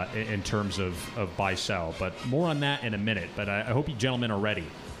in terms of buy, sell. But more on that in a minute. But I hope you gentlemen are ready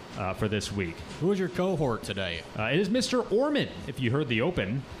for this week. Who is your cohort today? It is Mr. Orman, if you heard the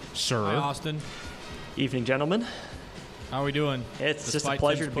open, sir. Hi, Austin. Evening, gentlemen. How are we doing? It's just a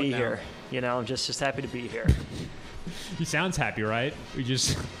pleasure to be here. I'm just happy to be here. He sounds happy, right? You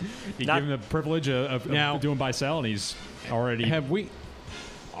give him the privilege of doing buy-sell, and he's already...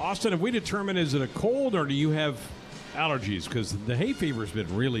 Austin, have we determined, is it a cold, or do you have allergies? Because the hay fever's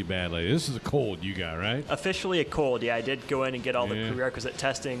been really bad lately. This is a cold you got, right? Officially a cold, yeah. I did go in and get all the prerequisite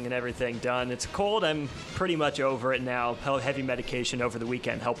testing and everything done. It's a cold. I'm pretty much over it now. Heavy medication over the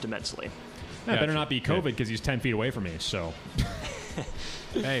weekend helped immensely. Yeah, better not be COVID because he's 10 feet away from me, so...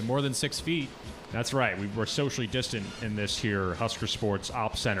 Hey, more than 6 feet. That's right. We're socially distant in this here Husker Sports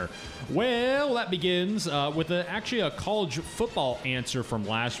Ops Center. Well, that begins with actually a college football answer from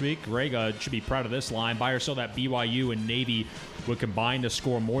last week. Greg should be proud of this line. Buy or sell that BYU and Navy would combine to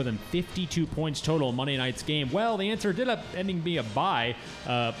score more than 52 points total in Monday night's game. Well, the answer did end up being a buy,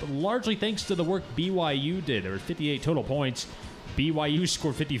 largely thanks to the work BYU did. There were 58 total points. BYU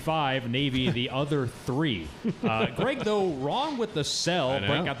scored 55, Navy the other 3. Greg, though, wrong with the sell.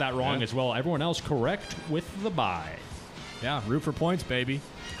 Brent got that wrong as well. Everyone else correct with the buy. Yeah, root for points, baby.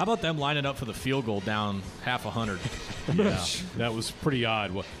 How about them lining up for the field goal down 100? Yeah, that was pretty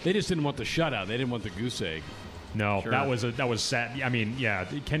odd. Well, they just didn't want the shutout. They didn't want the goose egg. No, sure. that was sad. I mean, yeah,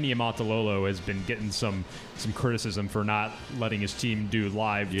 Kenny Amatololo has been getting some criticism for not letting his team do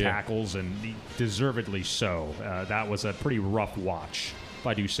live tackles, and deservedly so. That was a pretty rough watch, if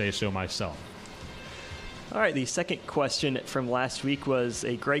I do say so myself. All right, the second question from last week was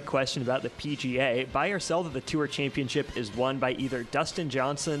a great question about the PGA. Buy or sell that the Tour Championship is won by either Dustin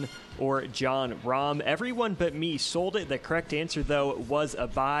Johnson or Jon Rahm. Everyone but me sold it. The correct answer, though, was a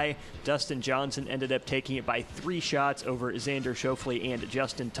buy. Dustin Johnson ended up taking it by 3 shots over Xander Schauffele and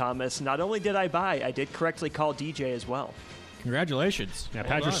Justin Thomas. Not only did I buy, I did correctly call DJ as well. Congratulations. Now,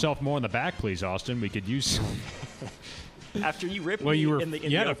 pat yourself more on the back, please, Austin. We could use... After you ripped me in the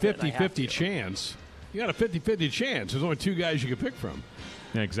you had a 50-50 chance. You got a 50-50 chance. There's only 2 guys you could pick from.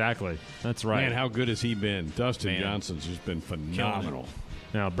 Yeah, exactly. That's right. Man, how good has he been? Dustin Johnson's just been phenomenal.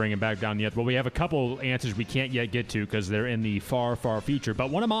 Now, bring him back down yet. Well, we have a couple answers we can't yet get to because they're in the far, far future. But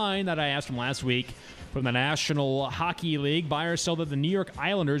one of mine that I asked from last week from the National Hockey League, buy or sell that the New York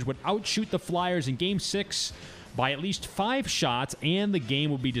Islanders would outshoot the Flyers in Game 6 by at least 5 shots, and the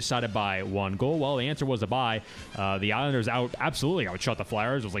game would be decided by 1 goal. Well, the answer was a buy. The Islanders absolutely outshot the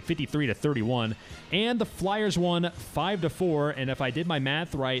Flyers. It was like 53-31, and the Flyers won 5-4. And if I did my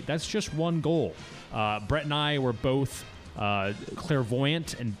math right, that's just 1 goal. Brett and I were both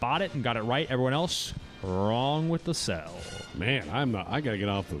clairvoyant and bought it and got it right. Everyone else wrong with the sell. Man, I gotta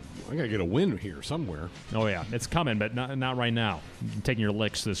get a win here somewhere. Oh yeah, it's coming, but not right now. You're taking your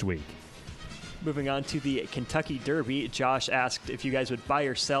licks this week. Moving on to the Kentucky Derby, Josh asked if you guys would buy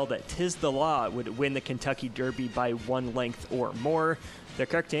or sell that Tiz the Law would win the Kentucky Derby by 1 length or more. The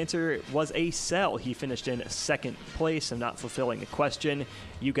correct answer was a sell. He finished in second place. I'm not fulfilling the question.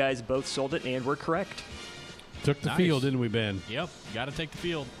 You guys both sold it and were correct. Took the field, didn't we, Ben? Yep, got to take the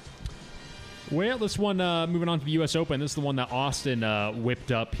field. Well, this one, moving on to the U.S. Open, this is the one that Austin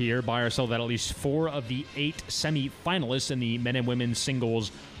whipped up here. Buy or sell that at least 4 of the 8 semi-finalists in the men and women's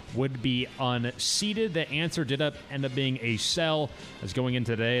singles would be unseeded. The answer did end up being a sell. As going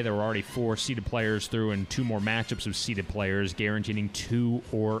into today, there were already 4 seeded players through and 2 more matchups of seeded players, guaranteeing 2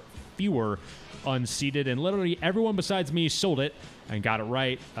 or fewer unseeded. And literally everyone besides me sold it and got it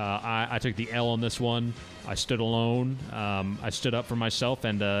right. I took the L on this one. I stood alone. I stood up for myself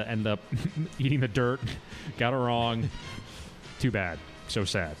and ended up eating the dirt. Got it wrong. Too bad. So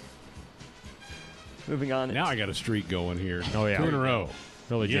sad. Moving on. Now I got a streak going here. Oh, yeah. 2 in a row.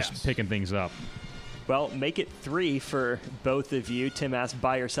 Really just picking things up. Well, make it 3 for both of you. Tim asked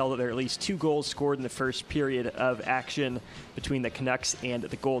buy or sell that there are at least 2 goals scored in the first period of action between the Canucks and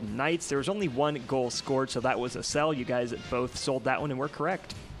the Golden Knights. There was only 1 goal scored, so that was a sell. You guys both sold that one and were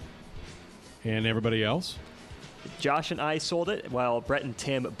correct. And everybody else? Josh and I sold it, while Brett and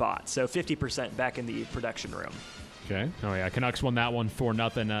Tim bought. So 50% back in the production room. Okay. Oh, yeah. Canucks won that one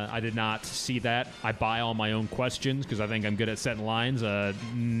 4-0. I did not see that. I buy all my own questions because I think I'm good at setting lines.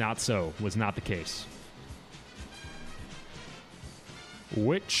 Not so. Was not the case.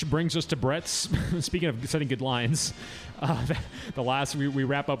 Which brings us to Brett's. Speaking of setting good lines, we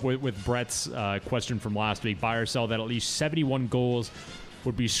wrap up with Brett's question from last week. Buy or sell that at least 71 goals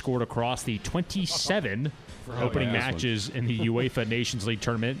would be scored across the 27 opening matches in the UEFA Nations League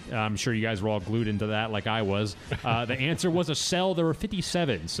tournament. I'm sure you guys were all glued into that like I was. The answer was a sell. There were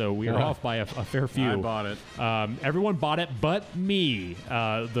 57, so we were off by a fair few. I bought it. Everyone bought it but me.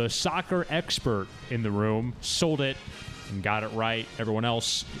 The soccer expert in the room sold it and got it right. Everyone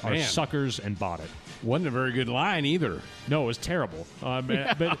else are suckers and bought it. Wasn't a very good line either. No, it was terrible.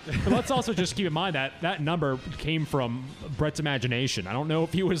 But let's also just keep in mind that number came from Brett's imagination. I don't know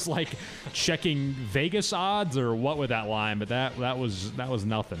if he was like checking Vegas odds or what with that line, but that was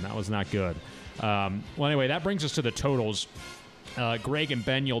nothing. That was not good. Well, anyway, that brings us to the totals. Greg and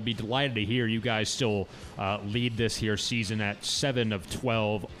Ben, you'll be delighted to hear you guys still lead this here season at 7 of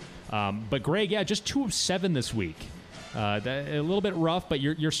 12. But Greg, just 2 of 7 this week. A little bit rough, but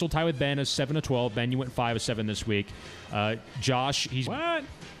you're still tied with Ben as 7 of 12. Ben, you went 5 of 7 this week. Josh, he's what?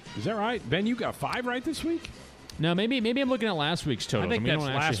 Is that right? Ben, you got 5 right this week? No, maybe I'm looking at last week's totals. I think that's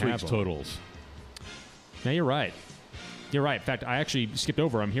last week's totals. No, you're right. You're right. In fact, I actually skipped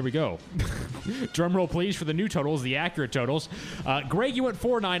over them. Here we go. Drum roll, please, for the new totals, the accurate totals. Greg, you went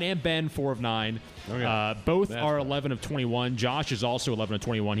 4 of 9, and Ben 4 of 9. Okay. Both are 11 of 21. Josh is also 11 of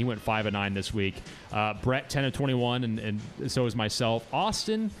 21. He went 5 of 9 this week. Brett 10 of 21, and so is myself.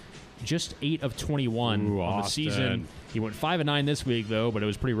 Austin just 8 of 21 on the season. He went 5 of 9 this week though, but it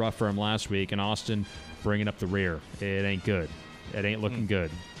was pretty rough for him last week. And Austin bringing up the rear. It ain't good. It ain't looking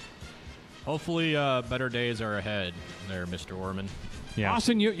good. Hopefully, better days are ahead there, Mr. Orman. Yeah.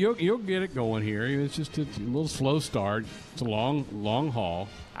 Austin, you'll get it going here. It's just a little slow start. It's a long haul.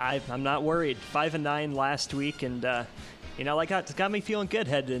 I'm not worried. 5 and 9 last week, and it's got me feeling good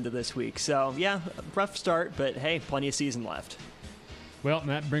headed into this week. So yeah, rough start, but hey, plenty of season left. Well,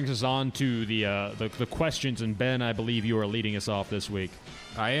 that brings us on to the questions, and Ben, I believe you are leading us off this week.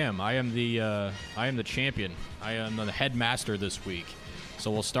 I am the champion. I am the headmaster this week. So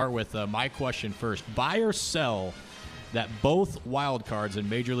we'll start with my question first. Buy or sell that both wild cards in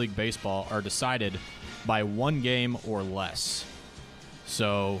Major League Baseball are decided by 1 game or less.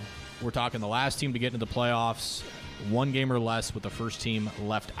 So we're talking the last team to get into the playoffs, 1 game or less with the first team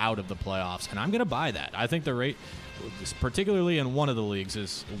left out of the playoffs. And I'm going to buy that. I think the rate, particularly in one of the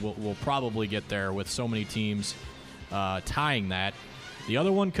leagues, will probably get there with so many teams tying that. The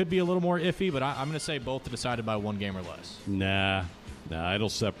other one could be a little more iffy, but I'm going to say both are decided by 1 game or less. Nah, it'll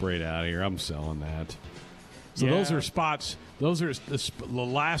separate out of here. I'm selling that. So those are spots. Those are the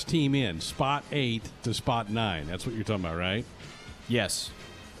last team in, spot 8 to spot 9. That's what you're talking about, right? Yes.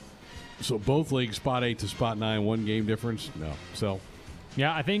 So both leagues, spot 8 to spot 9, 1 game difference? No. So.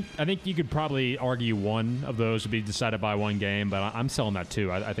 Yeah, I think you could probably argue one of those would be decided by 1 game, but I'm selling that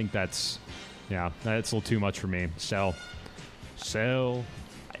too. I think that's a little too much for me. Sell.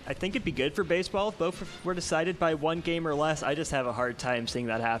 I think it'd be good for baseball if both were decided by 1 game or less. I just have a hard time seeing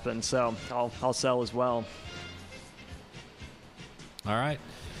that happen, so I'll sell as well. All right.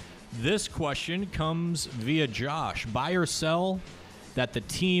 This question comes via Josh. Buy or sell that the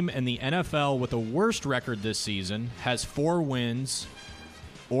team in the NFL with the worst record this season has 4 wins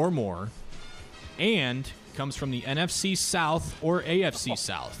or more and comes from the NFC South or AFC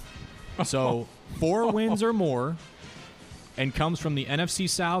South. So 4 wins or more and comes from the NFC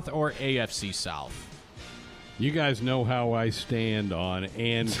South or AFC South. You guys know how I stand on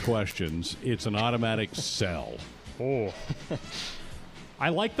and questions. It's an automatic sell. Oh. I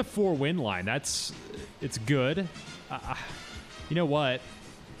like the 4-win line. It's good. You know what?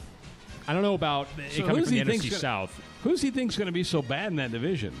 I don't know about it coming from the NFC South. Who's he think's going to be so bad in that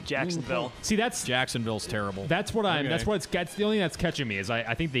division? Jacksonville. See, Jacksonville's terrible. That's what I'm. Okay. That's what's. That's the only thing that's catching me is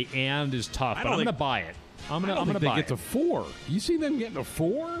I think the and is tough, but I'm going to buy it. I'm going to buy it. They get to 4. You see them getting to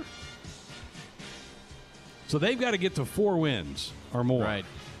 4? So they've got to get to 4 wins or more. Right.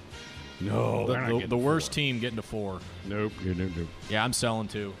 No, the worst team getting to 4. Nope. Yeah, I'm selling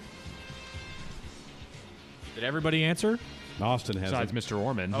too. Did everybody answer? Austin has besides Mr.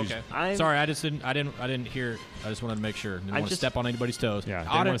 Orman. Okay. Sorry, I didn't hear. I just wanted to make sure. Didn't want to step on anybody's toes. Yeah.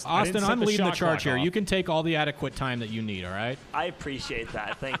 Austin, I'm leading the charge here. You can take all the adequate time that you need. All right. I appreciate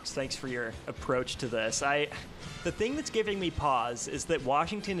that. Thanks for your approach to this. The thing that's giving me pause is that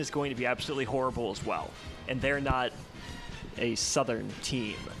Washington is going to be absolutely horrible as well, and they're not a Southern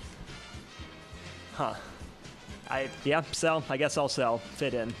team. Huh. I guess I'll sell.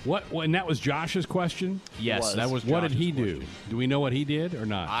 Fit in. What? And that was Josh's question? Yes, that was Josh's What did he question. do? Do we know what he did or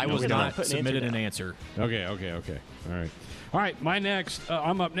not? I was not submitted an answer. Okay. All right. My next.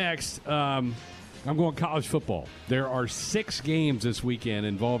 I'm up next. I'm going college football. There are 6 games this weekend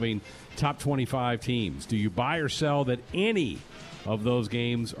involving top 25 teams. Do you buy or sell that any of those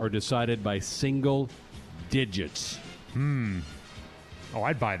games are decided by single digits? Oh,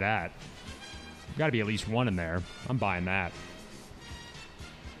 I'd buy that. Got to be at least one in there. I'm buying that.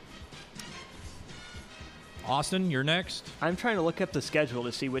 Austin, you're next. I'm trying to look up the schedule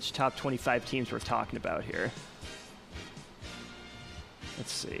to see which top 25 teams we're talking about here.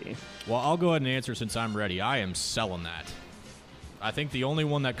 Let's see. Well, I'll go ahead and answer since I'm ready. I am selling that. I think the only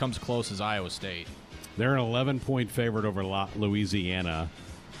one that comes close is Iowa State. They're an 11-point favorite over Louisiana.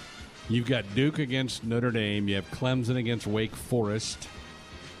 You've got Duke against Notre Dame. You have Clemson against Wake Forest.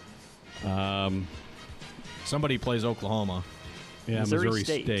 Somebody plays Oklahoma. Yeah, Missouri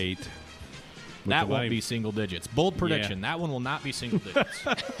State. That won't be single digits. Bold prediction. Yeah. That one will not be single digits.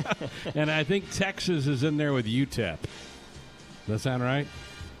 And I think Texas is in there with UTEP. Does that sound right?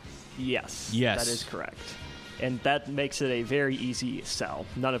 Yes. Yes. That is correct. And that makes it a very easy sell.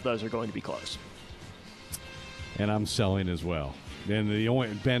 None of those are going to be close. And I'm selling as well.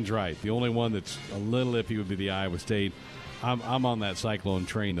 And Ben's right. The only one that's a little iffy would be the Iowa State. I'm on that Cyclone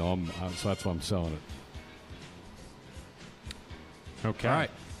train, though, so that's why I'm selling it. Okay. All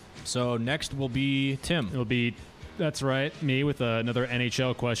right. So next will be Tim. That's right, me with another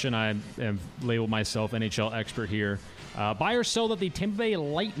NHL question. I have labeled myself NHL expert here. Buy or sell that the Tampa Bay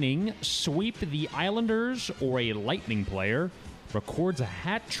Lightning sweep the Islanders or a Lightning player records a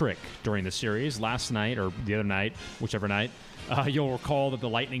hat trick during the series last night or the other night, whichever night. You'll recall that the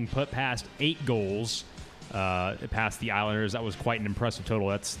Lightning put past 8 goals past the Islanders. That was quite an impressive total.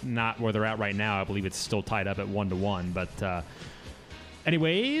 That's not where they're at right now. I believe it's still tied up at 1-1. But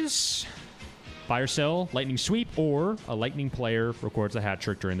anyways, buy or sell, Lightning sweep, or a Lightning player records a hat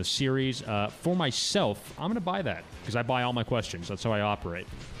trick during the series. For myself, I'm going to buy that because I buy all my questions. That's how I operate.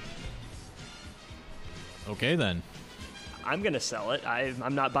 Okay, then. I'm going to sell it.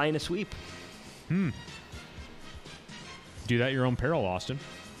 I'm not buying a sweep. Do that at your own peril, Austin.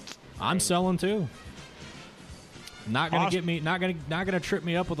 I'm selling too. Not gonna get me. Not gonna trip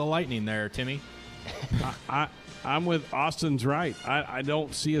me up with the Lightning there, Timmy. I'm with Austin's right. I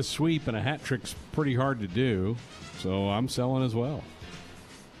don't see a sweep, and a hat trick's pretty hard to do, so I'm selling as well.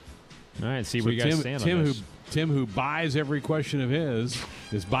 All right, see where you guys stand on this. Tim, who buys every question of his,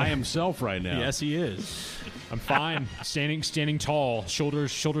 is by himself right now. Yes, he is. I'm fine. standing tall,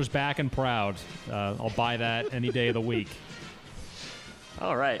 shoulders back and proud. I'll buy that any day of the week.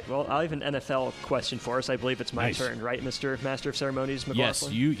 All right. Well, I'll have an NFL question for us. I believe it's my turn, right, Mr. Master of Ceremonies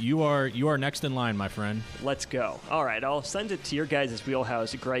McLaughlin? Yes, you are next in line, my friend. Let's go. All right, I'll send it to your guys'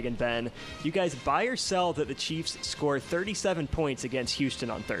 wheelhouse, Greg and Ben. You guys buy or sell that the Chiefs score 37 points against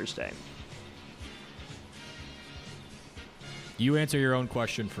Houston on Thursday? You answer your own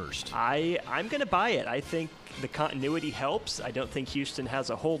question first. I'm going to buy it. I think the continuity helps. I don't think Houston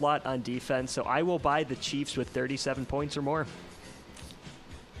has a whole lot on defense, so I will buy the Chiefs with 37 points or more.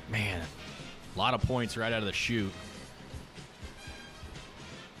 Man, a lot of points right out of the chute.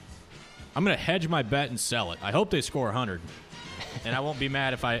 I'm going to hedge my bet and sell it. I hope they score 100. And I won't be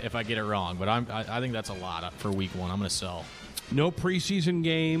mad if I get it wrong, but I think that's a lot for week 1. I'm going to sell. No preseason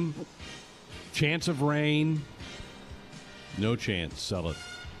game. Chance of rain. No chance. Sell it.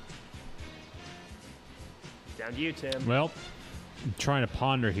 Down to you, Tim. Well, I'm trying to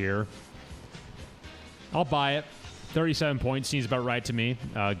ponder here. I'll buy it. 37 points seems about right to me.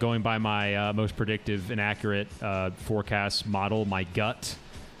 Going by my most predictive and accurate forecast model, my gut.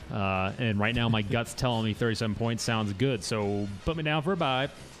 And right now my gut's telling me 37 points sounds good. So put me down for a buy.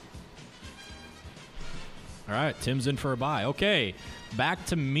 All right, Tim's in for a buy. Okay, back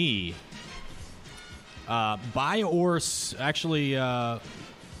to me. Buy or actually, I've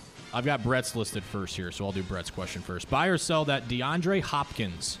got Brett's listed first here, so I'll do Brett's question first. Buy or sell that DeAndre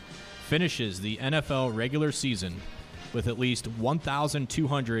Hopkins finishes the NFL regular season with at least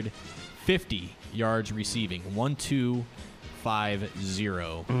 1,250 yards receiving.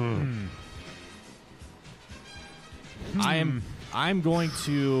 1,250. I'm going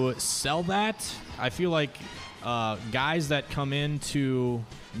to sell that. I feel like guys that come into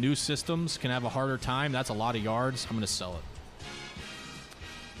new systems can have a harder time. That's a lot of yards. I'm going to sell it.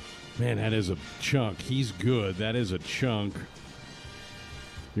 Man, that is a chunk. He's good. That is a chunk.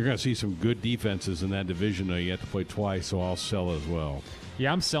 You're going to see some good defenses in that division, though. You have to play twice, so I'll sell as well.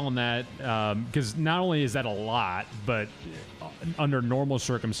 Yeah, I'm selling that because not only is that a lot, but under normal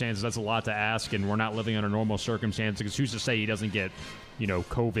circumstances, that's a lot to ask, and we're not living under normal circumstances. Because who's to say he doesn't get,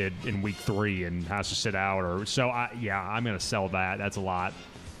 COVID in week 3 and has to sit out? I'm going to sell that. That's a lot.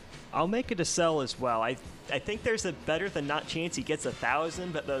 I'll make it a sell as well. I think there's a better than not chance he gets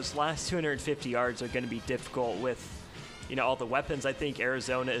 1,000, but those last 250 yards are going to be difficult with all the weapons I think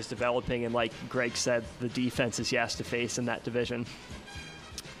Arizona is developing, and like Greg said, the defenses he has to face in that division.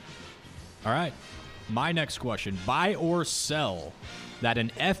 All right. My next question. Buy or sell that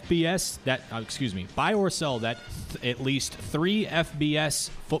buy or sell that at least 3 FBS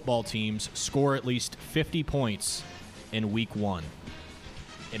football teams score at least 50 points in week 1.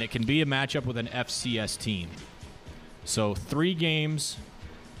 And it can be a matchup with an FCS team. So 3 games,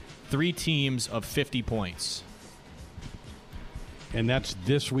 3 teams of 50 points. And that's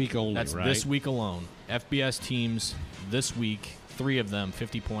this week only, That's right? this week alone. FBS teams this week, 3 of them,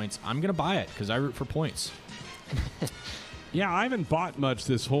 50 points. I'm going to buy it because I root for points. Yeah, I haven't bought much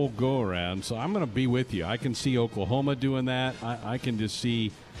this whole go-around, so I'm going to be with you. I can see Oklahoma doing that. I can just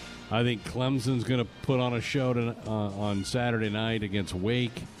see, I think Clemson's going to put on a show on Saturday night against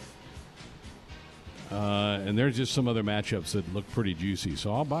Wake. And there's just some other matchups that look pretty juicy,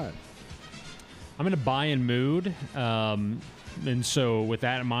 so I'll buy it. I'm going to buy in mood. And so with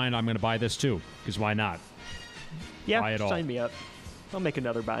that in mind, I'm going to buy this too, because why not? Yeah, buy it all. Sign me up. I'll make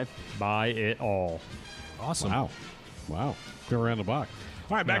another buy. Buy it all. Awesome. Wow. Go around the block.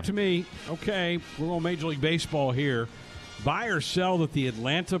 All right, back to me. Okay, we're on Major League Baseball here. Buy or sell that the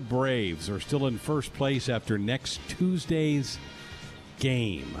Atlanta Braves are still in first place after next Tuesday's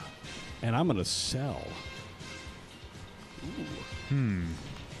game. And I'm going to sell.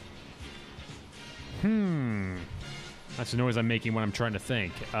 That's the noise I'm making when I'm trying to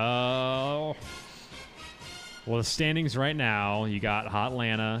think. Well, the standings right now, you got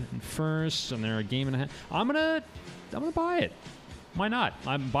Hotlanta in first, and they're a game and a half. I'm gonna buy it. Why not?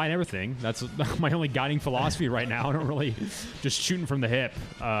 I'm buying everything. That's my only guiding philosophy right now. I don't really just shooting from the hip.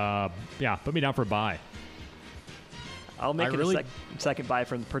 Yeah, put me down for a buy. I'll make a second buy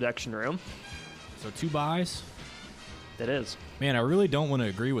from the production room. So 2 buys? It is. Man, I really don't want to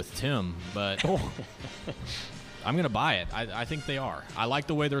agree with Tim, but I'm going to buy it. I think they are. I like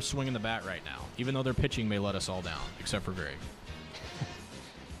the way they're swinging the bat right now, even though their pitching may let us all down, except for Greg.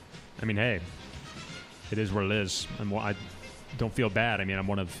 I mean, hey, it is what it is. I don't feel bad. I mean, I'm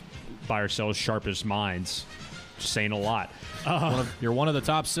one of buy or sell's sharpest minds. Just saying a lot. You're one of the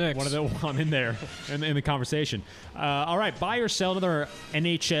top 6. I'm in there in the conversation. All right, buy or sell another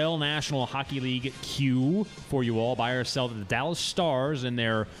NHL National Hockey League Q for you all. Buy or sell the Dallas Stars in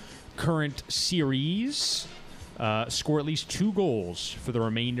their current series score at least 2 goals for the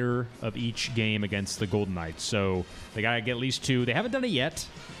remainder of each game against the Golden Knights. So they got to get at least 2. They haven't done it yet.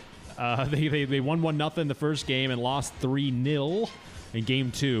 They won 1-0 the first game and lost 3-0 in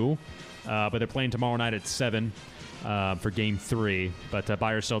Game 2. But they're playing tomorrow night at 7 for Game 3. But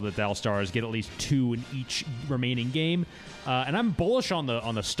buy or sell the Dallas Stars, get at least 2 in each remaining game. And I'm bullish on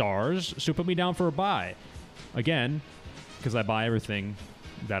the Stars, so put me down for a buy. Again, because I buy everything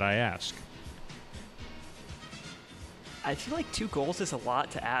that I ask. I feel like 2 goals is a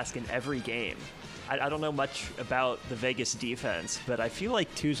lot to ask in every game. I don't know much about the Vegas defense, but I feel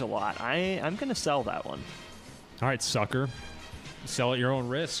like 2's a lot. I'm going to sell that one. All right, sucker. Sell at your own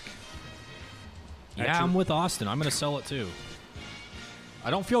risk. Yeah, I'm with Austin. I'm going to sell it too. I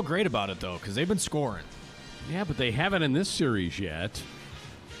don't feel great about it, though, because they've been scoring. Yeah, but they haven't in this series yet.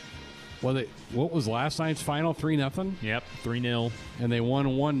 Well, what was last night's final? 3-0? Yep, 3-0. And they won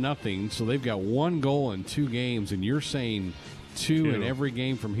 1-0, so they've got 1 goal in 2 games, and you're saying two in every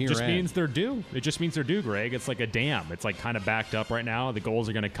game from here. Just means they're due. It just means they're due, Greg. It's like a dam. It's like kind of backed up right now. The goals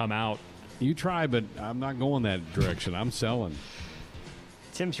are going to come out. You try, but I'm not going that direction. I'm selling.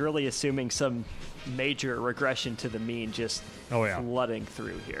 Tim's really assuming some major regression to the mean, just flooding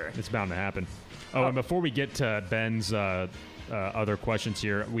through here. It's bound to happen. And before we get to Ben's other questions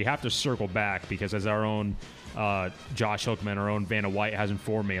here, we have to circle back because as our own Josh Hilkman, our own Vanna White has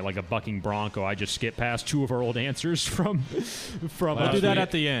informed me, like a bucking bronco, I just skipped past 2 of our old answers from We'll do that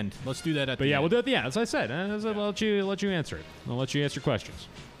at the end. Let's do that at the end. But yeah, we'll do it at the end. As I said, I'll let you answer it. I'll let you answer questions.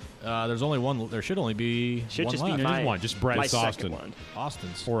 There's only one. There should only be should one just left. be Just one. Just Brett's Austin. One.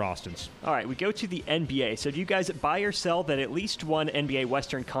 Austin's. Or Austin's. All right, we go to the NBA. So do you guys buy or sell that at least one NBA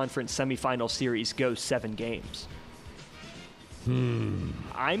Western Conference semifinal series goes 7 games?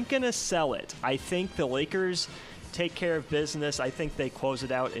 I'm going to sell it. I think the Lakers take care of business. I think they close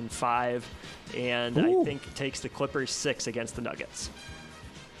it out in 5, and I think it takes the Clippers 6 against the Nuggets.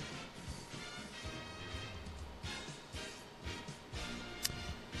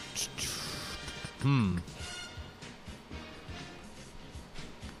 Man.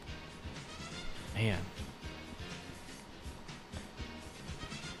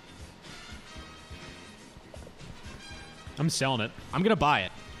 I'm selling it. I'm going to buy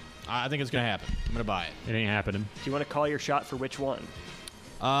it. I think it's going to happen. I'm going to buy it. It ain't happening. Do you want to call your shot for which one?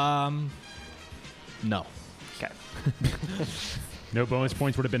 No. Okay. No bonus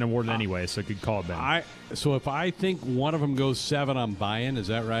points would have been awarded anyway, so good call, Ben. So if I think one of them goes 7, I'm buying. Is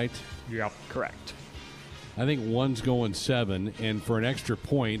that right? Yep. Correct. I think one's going 7, and for an extra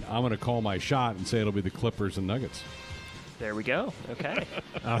point, I'm going to call my shot and say it'll be the Clippers and Nuggets. There we go. Okay.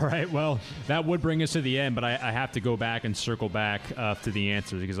 All right. Well, that would bring us to the end, but I have to go back and circle back to the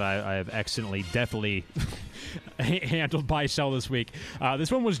answers because I have definitely handled buy sell this week.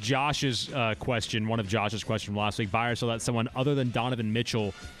 This one was Josh's question, one of Josh's questions from last week. Buy or sell that someone other than Donovan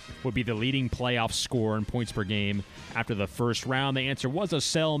Mitchell would be the leading playoff scorer in points per game after the first round. The answer was a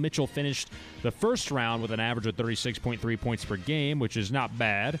sell. Mitchell finished the first round with an average of 36.3 points per game, which is not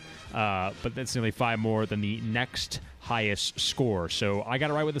bad, but that's nearly 5 more than the next highest score. So I got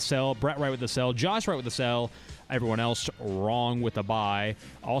it right with the sell, Brett right with the sell, Josh right with the sell, everyone else wrong with the buy.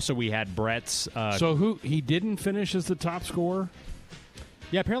 Also, we had Brett's. So he didn't finish as the top scorer?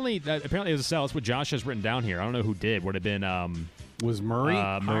 Yeah, apparently it was a sell. That's what Josh has written down here. I don't know who did. Would have been was Murray?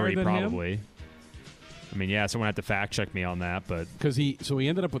 Murray than probably. Him? I mean, yeah, someone had to fact check me on that, but because he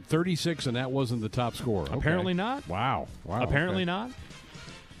ended up with 36, and that wasn't the top scorer. Apparently not. Wow. Apparently not.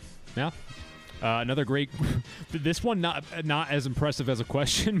 Yeah. Another great. This one not as impressive as a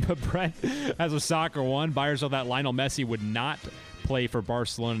question, but Brett has a soccer one. Buy or sell that Lionel Messi would not play for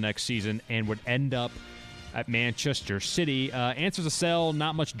Barcelona next season and would end up at Manchester City. Answers a sell.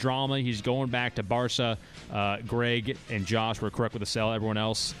 Not much drama. He's going back to Barca. Greg and Josh were correct with a sell. Everyone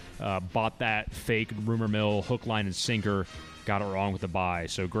else bought that fake rumor mill hook, line, and sinker. Got it wrong with the buy.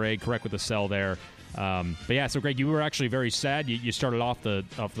 So Greg correct with the sell there. But yeah, so Greg, you were actually very sad. You started off the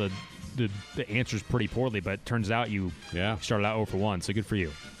answers pretty poorly, but it turns out you started out 0 for 1. So good for you.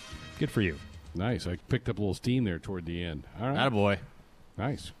 Good for you. Nice. I picked up a little steam there toward the end. All right. Attaboy.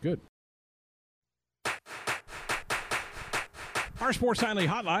 Nice. Good. Our Sports Nightly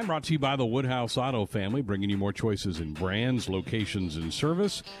Hotline brought to you by the Woodhouse Auto family, bringing you more choices in brands, locations, and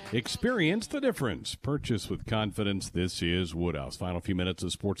service. Experience the difference. Purchase with confidence. This is Woodhouse. Final few minutes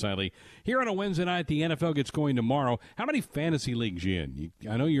of Sports Nightly here on a Wednesday night. The NFL gets going tomorrow. How many fantasy leagues you in?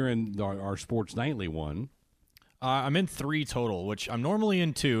 I know you're in our Sports Nightly one. I'm in 3 total, which I'm normally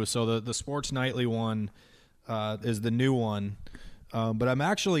in 2. So the Sports Nightly one is the new one. But I'm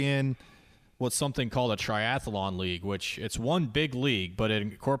actually in what's something called a triathlon league, which it's one big league, but it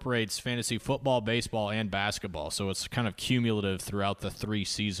incorporates fantasy football, baseball, and basketball. So it's kind of cumulative throughout the 3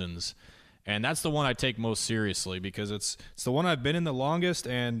 seasons. And that's the one I take most seriously because it's the one I've been in the longest,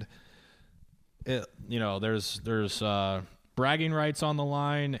 and there's bragging rights on the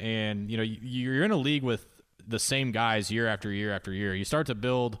line, and you're in a league with the same guys year after year after year. You start to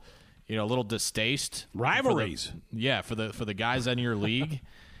build a little distaste, rivalries. For the guys in your league.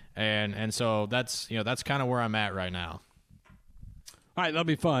 And so that's kind of where I'm at right now. All right, that'll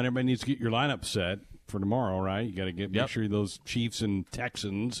be fun. Everybody needs to get your lineup set for tomorrow, right? You got to make sure those Chiefs and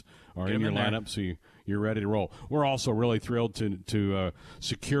Texans are in your lineup so you're ready to roll. We're also really thrilled to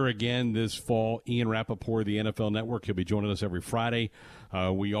secure again this fall Ian Rappaport of the NFL Network. He'll be joining us every Friday.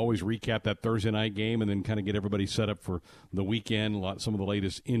 We always recap that Thursday night game and then kind of get everybody set up for the weekend. Some of the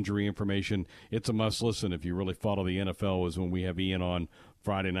latest injury information. It's a must listen if you really follow the NFL. Is when we have Ian on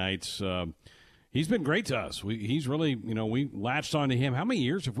Friday nights. He's been great to us. He's really, we latched on to him. How many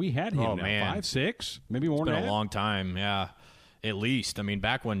years have we had him now? Man. 5, 6, maybe more than that? It's been a long time, yeah. At least. I mean,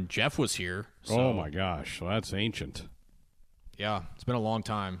 back when Jeff was here. So. Oh, my gosh. Well, that's ancient. Yeah, it's been a long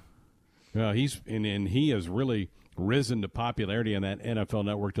time. Yeah, he has really risen to popularity, and that NFL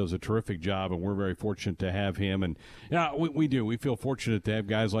Network does a terrific job, and we're very fortunate to have him. And we do. We feel fortunate to have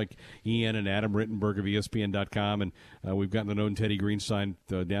guys like Ian and Adam Rittenberg of ESPN.com, and we've gotten to know Teddy Greenstein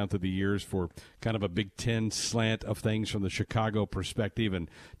down through the years for kind of a Big Ten slant of things from the Chicago perspective. And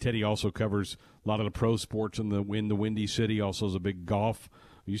Teddy also covers a lot of the pro sports in the Windy City. Also is a big golf.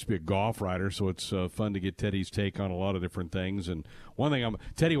 He used to be a golf writer, so it's fun to get Teddy's take on a lot of different things. And one thing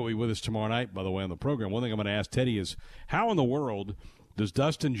Teddy will be with us tomorrow night, by the way, on the program. One thing I'm going to ask Teddy is, how in the world does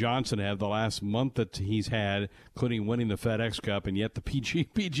Dustin Johnson have the last month that he's had, including winning the FedEx Cup, and yet the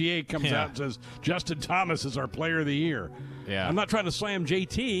PGA comes out and says, Justin Thomas is our player of the year? Yeah. I'm not trying to slam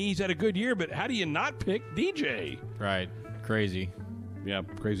JT. He's had a good year, but how do you not pick DJ? Right. Crazy. Yeah,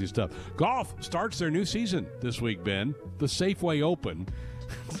 crazy stuff. Golf starts their new season this week, Ben. The Safeway Open.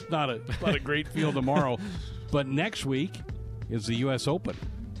 It's not a great field tomorrow, but next week is the U.S. Open.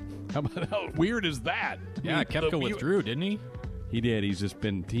 How weird is that? Yeah, Koepka withdrew, didn't he? He did.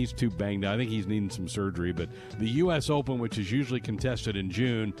 He's too banged out. I think he's needing some surgery. But the U.S. Open, which is usually contested in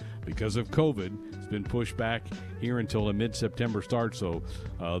June because of COVID, has been pushed back here until a mid-September start. So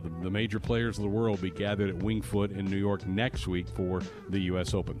the major players of the world will be gathered at Winged Foot in New York next week for the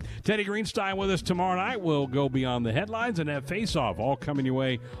U.S. Open. Teddy Greenstein with us tomorrow night. We'll go beyond the headlines and have Face-Off all coming your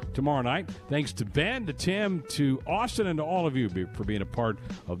way tomorrow night. Thanks to Ben, to Tim, to Austin, and to all of you for being a part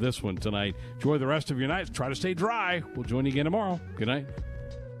of this one tonight. Enjoy the rest of your night. Try to stay dry. We'll join you again tomorrow. Good night.